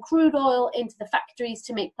oil, from crude oil, into the factories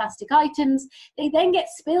to make plastic items, they then get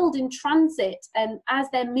spilled in transit, and as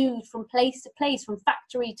they're moved from place to place, from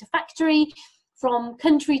factory to factory, from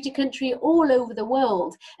country to country, all over the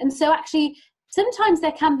world. And so actually, sometimes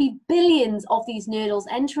there can be billions of these nurdles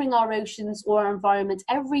entering our oceans or our environment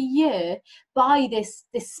every year by this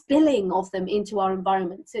spilling of them into our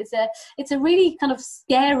environment. So it's a really kind of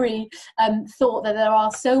scary thought that there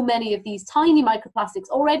are so many of these tiny microplastics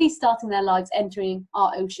already starting their lives entering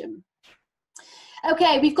our ocean.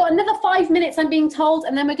 Okay, we've got another 5 minutes, I'm being told,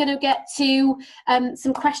 and then we're going to get to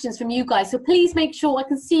some questions from you guys. So please make sure, I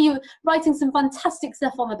can see you writing some fantastic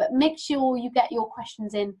stuff on there, but make sure you get your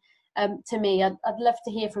questions in to me. I'd love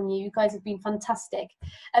to hear from you. You guys have been fantastic.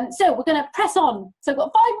 So we're going to press on. So I've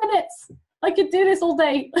got 5 minutes. I could do this all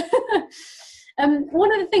day.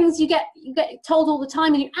 One of the things you get told all the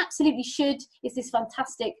time, and you absolutely should, is this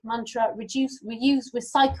fantastic mantra: reduce, reuse,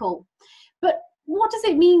 recycle. But what does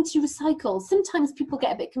it mean to recycle? Sometimes people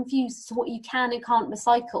get a bit confused as to what you can and can't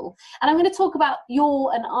recycle. And I'm going to talk about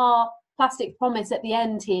your and our plastic promise at the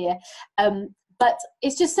end here. But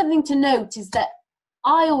it's just something to note, is that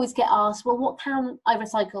I always get asked, well, what can I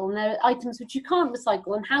recycle? And there are items which you can't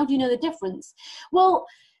recycle, and how do you know the difference? Well,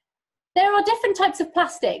 there are different types of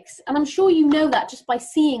plastics, and I'm sure you know that just by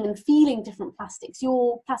seeing and feeling different plastics.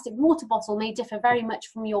 Your plastic water bottle may differ very much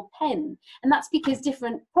from your pen, and that's because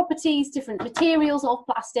different properties, different materials of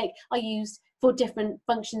plastic are used for different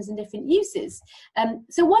functions and different uses.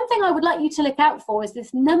 So one thing I would like you to look out for is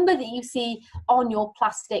this number that you see on your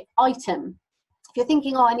plastic item. If you're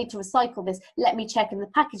thinking, oh, I need to recycle this, let me check in the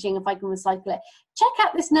packaging if I can recycle it. Check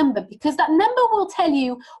out this number, because that number will tell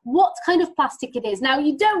you what kind of plastic it is. Now,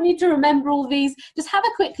 you don't need to remember all these. Just have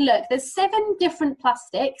a quick look. There's 7 different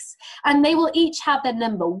plastics, and they will each have their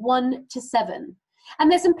number, 1 to 7.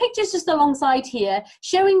 And there's some pictures just alongside here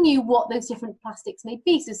showing you what those different plastics may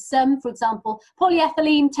be. So some, for example,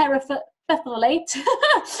 polyethylene terephthalate.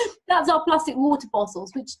 That's our plastic water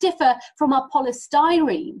bottles, which differ from our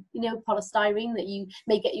polystyrene. You know, polystyrene that you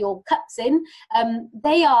may get your cups in.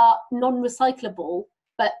 They are non-recyclable,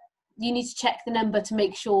 but you need to check the number to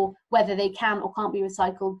make sure whether they can or can't be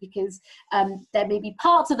recycled, because there may be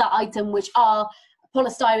parts of that item which are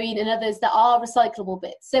polystyrene and others that are recyclable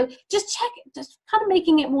bits. So just check, just kind of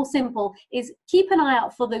making it more simple is keep an eye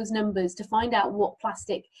out for those numbers to find out what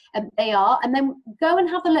plastic they are, and then go and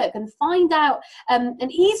have a look and find out an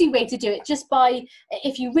easy way to do it, just by,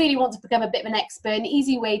 if you really want to become a bit of an expert, an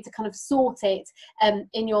easy way to kind of sort it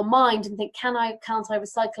in your mind and think, can't I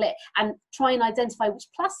recycle it, and try and identify which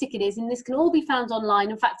plastic it is. And this can all be found online.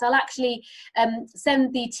 In fact, I'll actually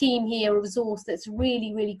send the team here a resource that's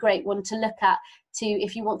really, really great one to look at, to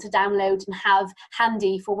if you want to download and have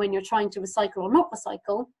handy for when you're trying to recycle or not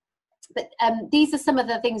recycle. But these are some of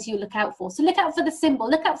the things you look out for. So look out for the symbol,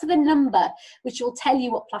 look out for the number, which will tell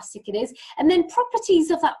you what plastic it is. And then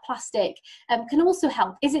properties of that plastic can also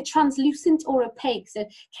help. Is it translucent or opaque? So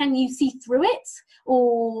can you see through it?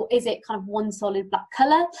 Or is it kind of one solid black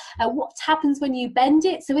colour? What happens when you bend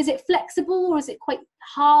it? So is it flexible, or is it quite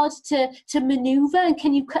hard to maneuver, and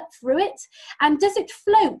can you cut through it? And does it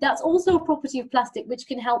float? That's also a property of plastic which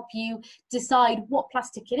can help you decide what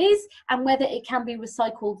plastic it is and whether it can be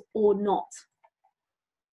recycled or not.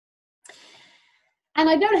 And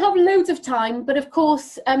I don't have loads of time, but of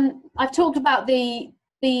course I've talked about the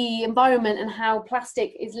environment and how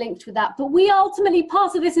plastic is linked with that, but we are ultimately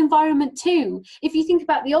part of this environment too. If you think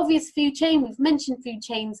about the obvious food chain, we've mentioned food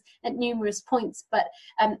chains at numerous points, but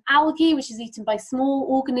algae, which is eaten by small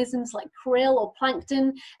organisms like krill or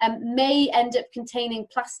plankton, may end up containing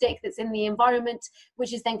plastic that's in the environment,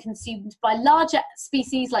 which is then consumed by larger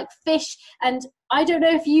species like fish. And I don't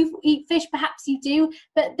know if you eat fish, perhaps you do,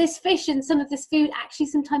 but this fish and some of this food actually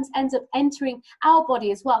sometimes ends up entering our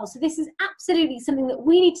body as well. So this is absolutely something that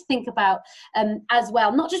we need to think about as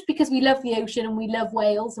well, not just because we love the ocean and we love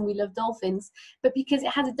whales and we love dolphins, but because it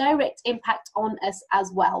has a direct impact on us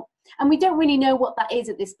as well. And we don't really know what that is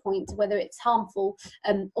at this point, whether it's harmful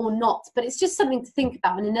or not, but it's just something to think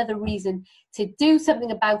about, and another reason to do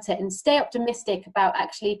something about it and stay optimistic about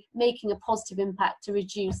actually making a positive impact to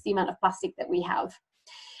reduce the amount of plastic that we have.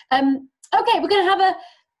 Okay, we're going to have a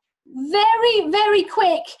very, very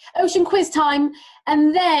quick ocean quiz time,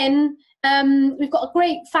 and then we've got a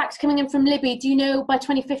great fact coming in from Libby. Do you know by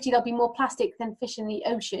 2050 there'll be more plastic than fish in the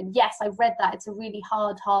ocean? Yes, I've read that. It's a really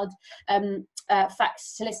hard fact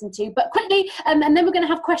to listen to. But quickly, and then we're going to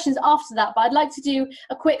have questions after that. But I'd like to do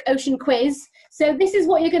a quick ocean quiz. So this is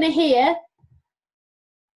what you're going to hear.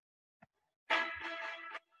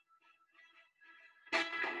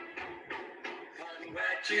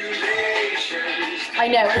 I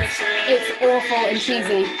know, it's awful and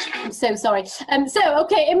cheesy. I'm so sorry.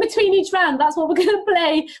 Okay, in between each round, that's what we're going to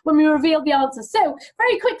play when we reveal the answers. So,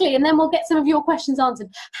 very quickly, and then we'll get some of your questions answered.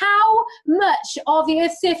 How much of the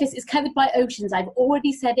Earth's surface is covered by oceans? I've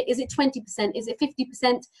already said it. Is it 20%? Is it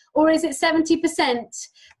 50%? Or is it 70%?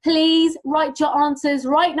 Please write your answers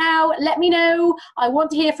right now. Let me know. I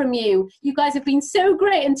want to hear from you. You guys have been so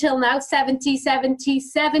great until now. 70, 70,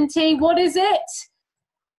 70. What is it?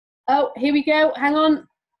 Oh, here we go. Hang on.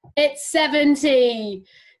 It's 70.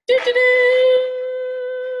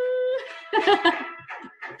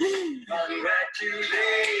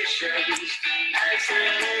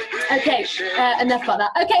 Okay, enough about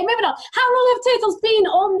that. Okay, moving on. How long have turtles been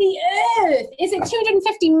on the Earth? Is it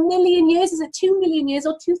 250 million years? Is it 2 million years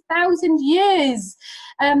or 2,000 years?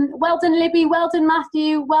 Well done, Libby. Well done,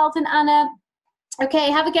 Matthew. Well done, Anna.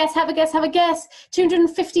 Okay, have a guess, have a guess, have a guess.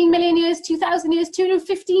 215 million years, 2,000 years,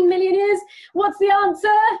 215 million years. What's the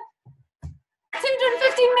answer?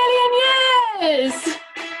 215 million years!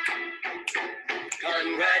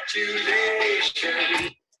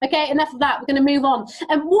 Congratulations. Okay, enough of that. We're going to move on.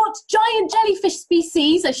 And what giant jellyfish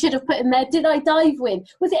species, I should have put in there, did I dive with?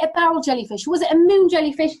 Was it a barrel jellyfish? Was it a moon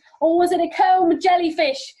jellyfish? Or was it a comb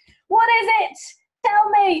jellyfish? What is it? Tell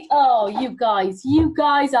me. Oh, you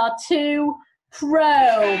guys are too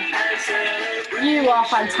pro. You are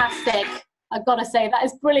fantastic. I've got to say, that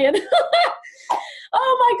is brilliant.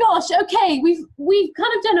 Oh my gosh, okay, we've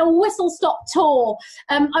kind of done a whistle-stop tour.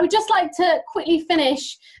 I would just like to quickly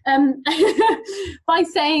finish by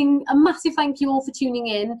saying a massive thank you all for tuning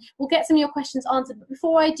in. We'll get some of your questions answered, but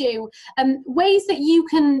before I do, ways that you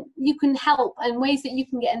can help and ways that you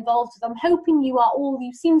can get involved with. I'm hoping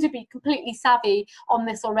you seem to be completely savvy on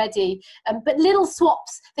this already, but little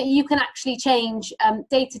swaps that you can actually change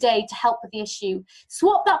day to day to help with the issue.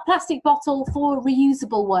 Swap that plastic bottle for a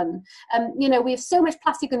reusable one. You know, we have so much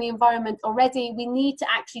plastic in the environment already. We need to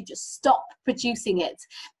actually just stop producing it.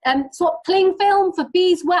 Swap cling film for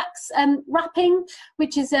beeswax wrapping,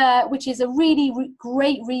 which is a really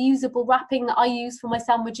great reusable wrapping that I use for my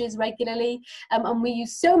sandwiches regularly. And we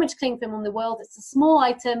use so much cling film in the world. It's a small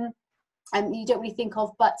item you don't really think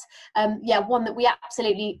of, but yeah, one that we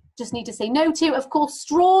absolutely just need to say no to. Of course,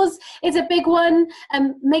 straws is a big one.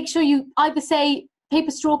 Make sure you either say paper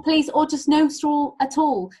straw please, or just no straw at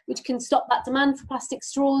all, which can stop that demand for plastic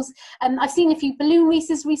straws. I've seen a few balloon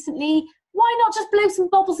races recently. Why not just blow some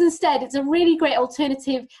bubbles instead? It's a really great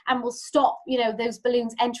alternative and will stop, you know, those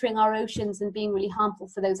balloons entering our oceans and being really harmful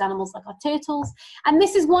for those animals like our turtles. And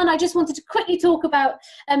this is one I just wanted to quickly talk about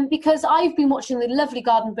because I've been watching the lovely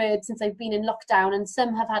garden birds since I've been in lockdown, and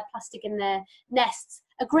some have had plastic in their nests.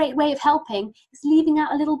 A great way of helping is leaving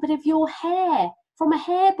out a little bit of your hair from a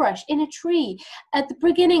hairbrush in a tree. At the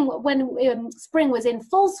beginning, when spring was in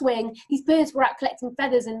full swing, these birds were out collecting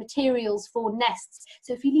feathers and materials for nests.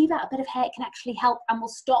 So if you leave out a bit of hair, it can actually help and will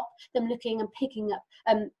stop them looking and picking up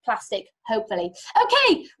plastic, hopefully.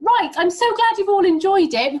 Okay, right, I'm so glad you've all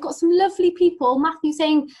enjoyed it. We've got some lovely people. Matthew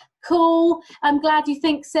saying, cool, I'm glad you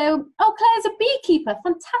think so. Oh, Claire's a beekeeper,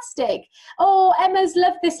 fantastic. Oh, Emma's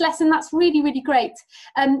loved this lesson, that's really, really great.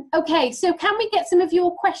 Okay, so can we get some of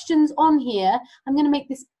your questions on here? I'm going to make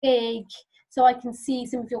this big so I can see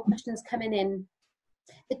some of your questions coming in.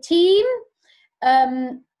 The team,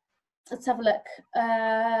 let's have a look.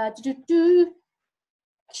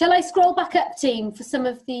 Shall I scroll back up, team, for some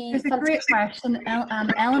of the... There's a great question.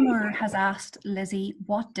 Eleanor has asked Lizzie,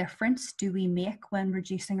 what difference do we make when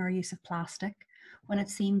reducing our use of plastic when it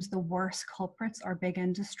seems the worst culprits are big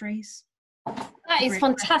industries? That is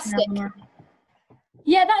fantastic.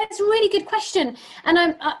 Yeah, that is a really good question.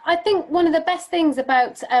 And I think one of the best things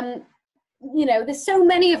about... you know, there's so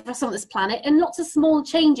many of us on this planet, and lots of small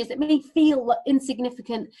changes that may feel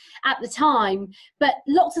insignificant at the time, but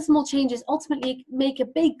lots of small changes ultimately make a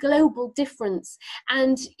big global difference.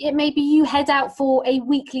 And it may be you head out for a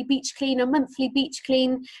weekly beach clean or monthly beach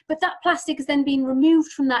clean, but that plastic is then being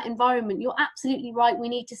removed from that environment. You're absolutely right. We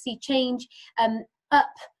need to see change up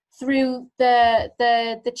through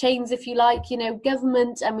the chains, if you like, you know,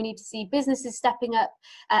 government, and we need to see businesses stepping up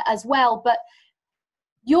as well. But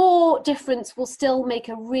your difference will still make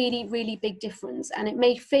a really, really big difference. And it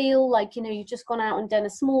may feel like, you know, you've just gone out and done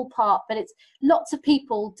a small part, but it's lots of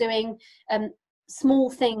people doing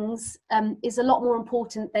small things is a lot more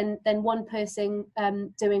important than one person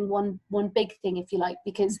doing one big thing, if you like,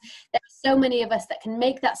 because there's so many of us that can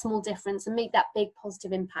make that small difference and make that big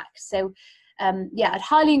positive impact. So yeah, I'd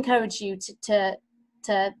highly encourage you to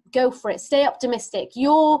go for it. Stay optimistic.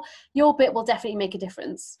 Your bit will definitely make a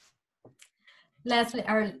difference. Lizzie,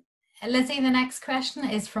 the next question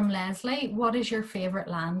is from Leslie. What is your favourite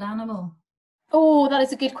land animal? Oh, that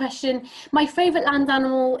is a good question. My favourite land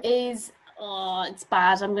animal is, oh, it's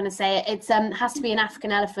bad, I'm going to say it. It has to be an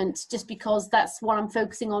African elephant, just because that's what I'm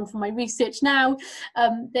focusing on for my research now.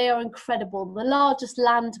 They are incredible. The largest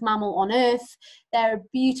land mammal on Earth. They're a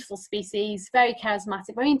beautiful species, very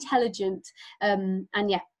charismatic, very intelligent. And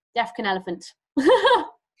yeah, the African elephant.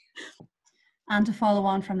 And to follow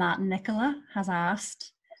on from that, Nicola has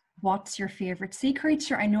asked, what's your favourite sea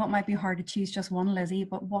creature? I know it might be hard to choose just one, Lizzie,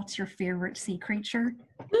 but what's your favourite sea creature?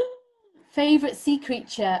 Favourite sea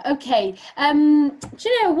creature? Okay. Do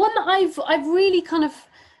you know, one that I've really kind of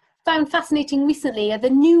found fascinating recently are the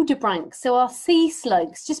nudibranchs, so our sea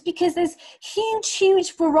slugs, just because there's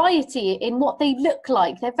huge variety in what they look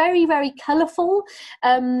like. They're very, very colourful.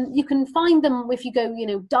 You can find them if you go, you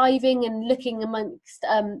know, diving and looking amongst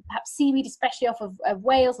perhaps seaweed, especially off of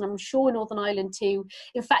Wales, and I'm sure Northern Ireland too.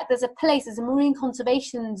 In fact, there's a marine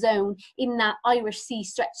conservation zone in that Irish Sea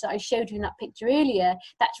stretch that I showed you in that picture earlier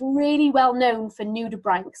that's really well known for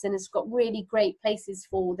nudibranchs, and it's got really great places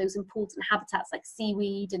for those important habitats like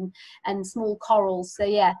seaweed and small corals. So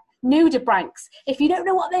yeah, nudibranchs. If you don't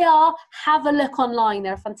know what they are, have a look online.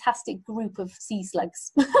 They're a fantastic group of sea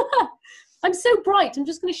slugs. I'm so bright. I'm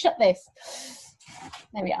just going to shut this.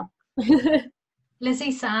 There we are.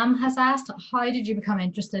 Lizzie Sam has asked, how did you become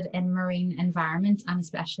interested in marine environment and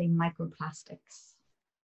especially microplastics?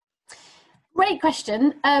 Great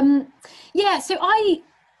question. Yeah, so I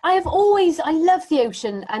love the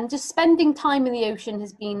ocean, and just spending time in the ocean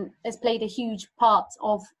has played a huge part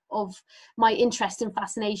of my interest and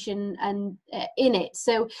fascination and in it.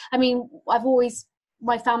 So I mean,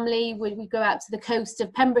 my family we go out to the coast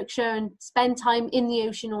of Pembrokeshire and spend time in the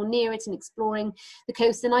ocean or near it and exploring the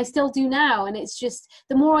coast, and I still do now. And it's just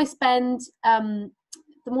the more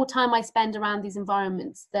time I spend around these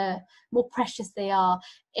environments, the more precious they are,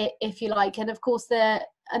 if you like. And of course, the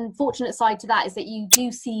unfortunate side to that is that you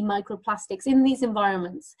do see microplastics in these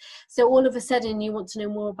environments. So all of a sudden you want to know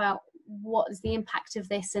more about what is the impact of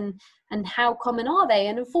this and how common are they.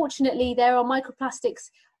 And unfortunately, there are microplastics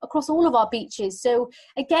across all of our beaches. So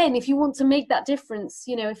again, if you want to make that difference,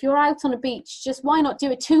 you know, if you're out on a beach, just why not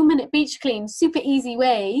do a 2-minute beach clean? Super easy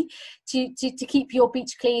way to keep your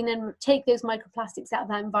beach clean and take those microplastics out of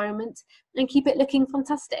that environment and keep it looking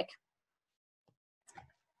fantastic.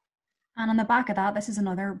 And on the back of that, this is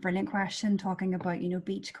another brilliant question talking about, you know,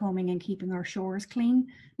 beach combing and keeping our shores clean.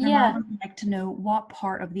 Yeah. I'd like to know what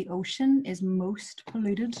part of the ocean is most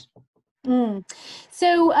polluted.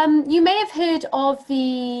 So you may have heard of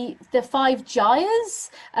the 5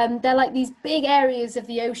 gyres. They're like these big areas of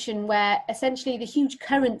the ocean where essentially the huge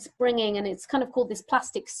currents bringing, and it's kind of called this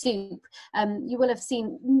plastic soup. You will have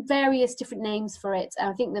seen various different names for it.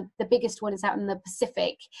 I think the biggest one is out in the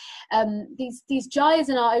Pacific. These gyres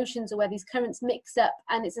in our oceans are where these currents mix up,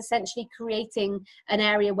 and it's essentially creating an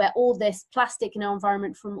area where all this plastic in our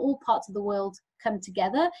environment from all parts of the world come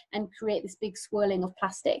together and create this big swirling of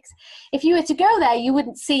plastics. If you were to go there, you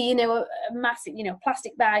wouldn't see, you know, a massive, you know,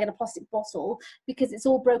 plastic bag and a plastic bottle, because it's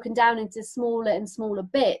all broken down into smaller and smaller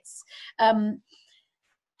bits.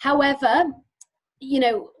 However, you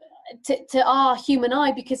know, to our human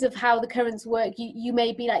eye, because of how the currents work, you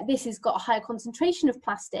may be like, this has got a higher concentration of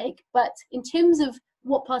plastic, but in terms of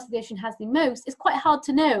what part of the ocean has the most, it's quite hard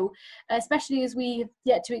to know, especially as we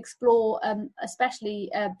yet to explore, especially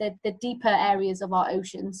the deeper areas of our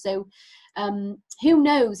ocean. So who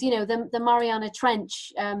knows, you know, the Mariana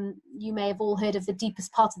Trench, you may have all heard of the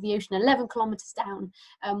deepest part of the ocean, 11 kilometers down,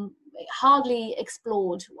 hardly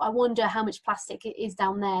explored. I wonder how much plastic it is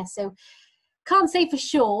down there. So can't say for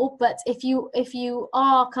sure, but if you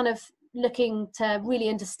are kind of looking to really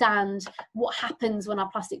understand what happens when our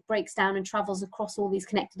plastic breaks down and travels across all these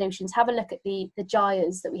connected oceans, have a look at the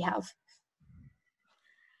gyres that we have.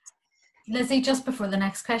 Lizzie, just before the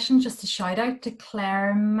next question, just a shout out to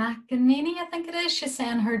Claire McEnany, I think it is. She's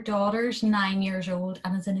saying her daughter's 9 years old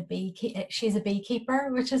and is in she's a beekeeper,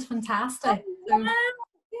 which is fantastic. So,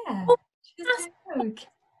 yeah, she's a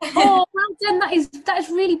Oh, well done. That is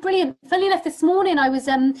really brilliant. Funny enough, this morning I was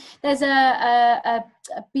there's a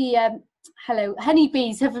bee. Hello,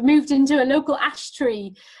 honeybees have moved into a local ash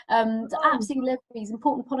tree. Absolutely love bees,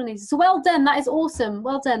 important pollinators. So well done. That is awesome.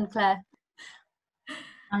 Well done, Claire.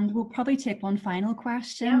 And we'll probably take one final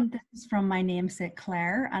question. Yeah. This is from my namesake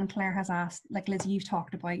Claire, and Claire has asked, like Lizzie, you've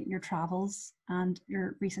talked about your travels and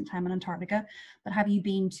your recent time in Antarctica, but have you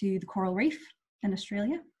been to the coral reef in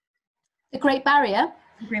Australia? The Great Barrier?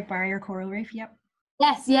 The Great Barrier Coral Reef, yep.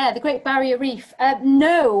 Yes, yeah, the Great Barrier Reef.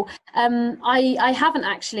 No, I haven't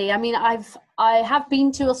actually. I mean, I have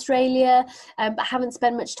been to Australia, but haven't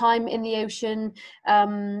spent much time in the ocean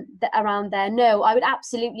around there. No, I would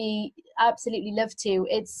absolutely love to.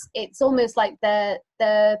 It's almost like the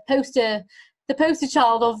poster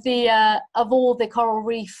child of all the coral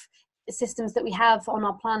reef systems that we have on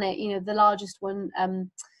our planet. You know, the largest one,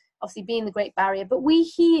 obviously being the Great Barrier, but we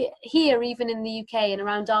here even in the UK and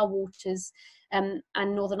around our waters and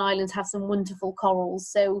Northern Ireland have some wonderful corals.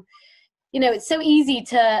 So, you know, it's so easy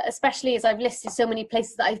to, especially as I've listed so many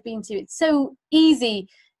places that I've been to, it's so easy.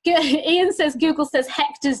 Ian says, Google says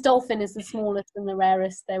Hector's dolphin is the smallest and the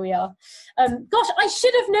rarest. There we are. Gosh, I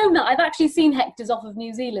should have known that. I've actually seen Hector's off of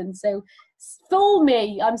New Zealand, so fool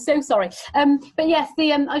me. I'm so sorry. But yes,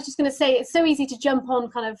 I was just going to say, it's so easy to jump on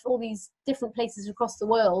kind of all these different places across the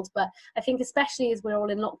world, but I think especially as we're all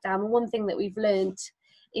in lockdown, one thing that we've learned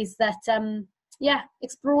is that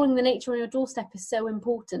exploring the nature on your doorstep is so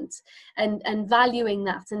important, and valuing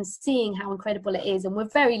that and seeing how incredible it is. And we're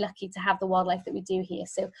very lucky to have the wildlife that we do here.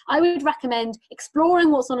 So I would recommend exploring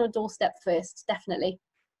what's on your doorstep first, definitely.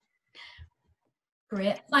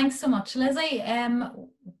 Great. Thanks so much, Lizzie.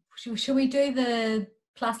 Should we do the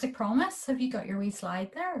plastic promise? Have you got your wee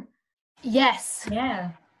slide there? Yes.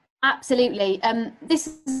 Yeah. Absolutely.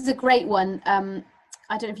 This is a great one.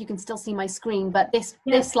 I don't know if you can still see my screen, but this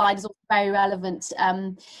Yes. slide is also very relevant.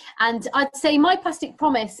 And I'd say my plastic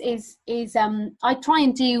promise is I try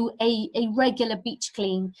and do a regular beach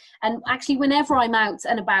clean. And actually, whenever I'm out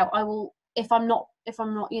and about, I will, if I'm not,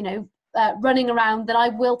 you know, running around, then I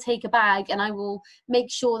will take a bag and I will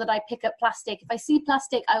make sure that I pick up plastic. If I see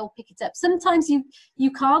plastic, I will pick it up. Sometimes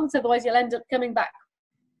you can't, otherwise you'll end up coming back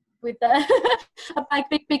with a bag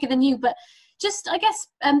bigger than you. But just, I guess,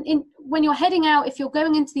 when you're heading out, if you're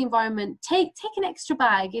going into the environment, take an extra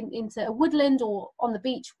bag into a woodland or on the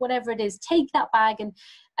beach, whatever it is. Take that bag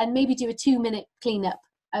and maybe do a 2-minute cleanup.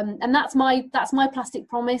 And that's my plastic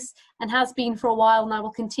promise, and has been for a while, and I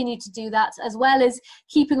will continue to do that, as well as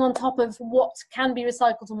keeping on top of what can be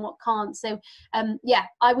recycled and what can't. So yeah,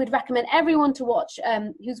 I would recommend everyone to watch,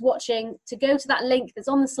 who's watching, to go to that link that's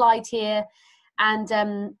on the slide here,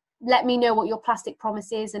 and let me know what your plastic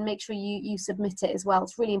promise is, and make sure you submit it as well.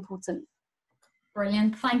 It's really important.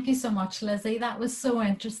 Brilliant. Thank you so much, Lizzie. That was so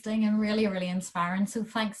interesting and really, really inspiring. So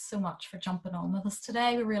thanks so much for jumping on with us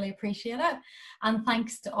today. We really appreciate it. And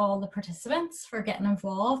thanks to all the participants for getting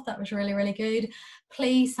involved. That was really, really good.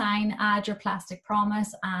 Please add your plastic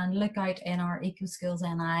promise, and look out in our Eco Schools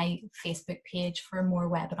NI Facebook page for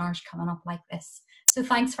more webinars coming up like this. So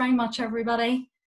thanks very much, everybody.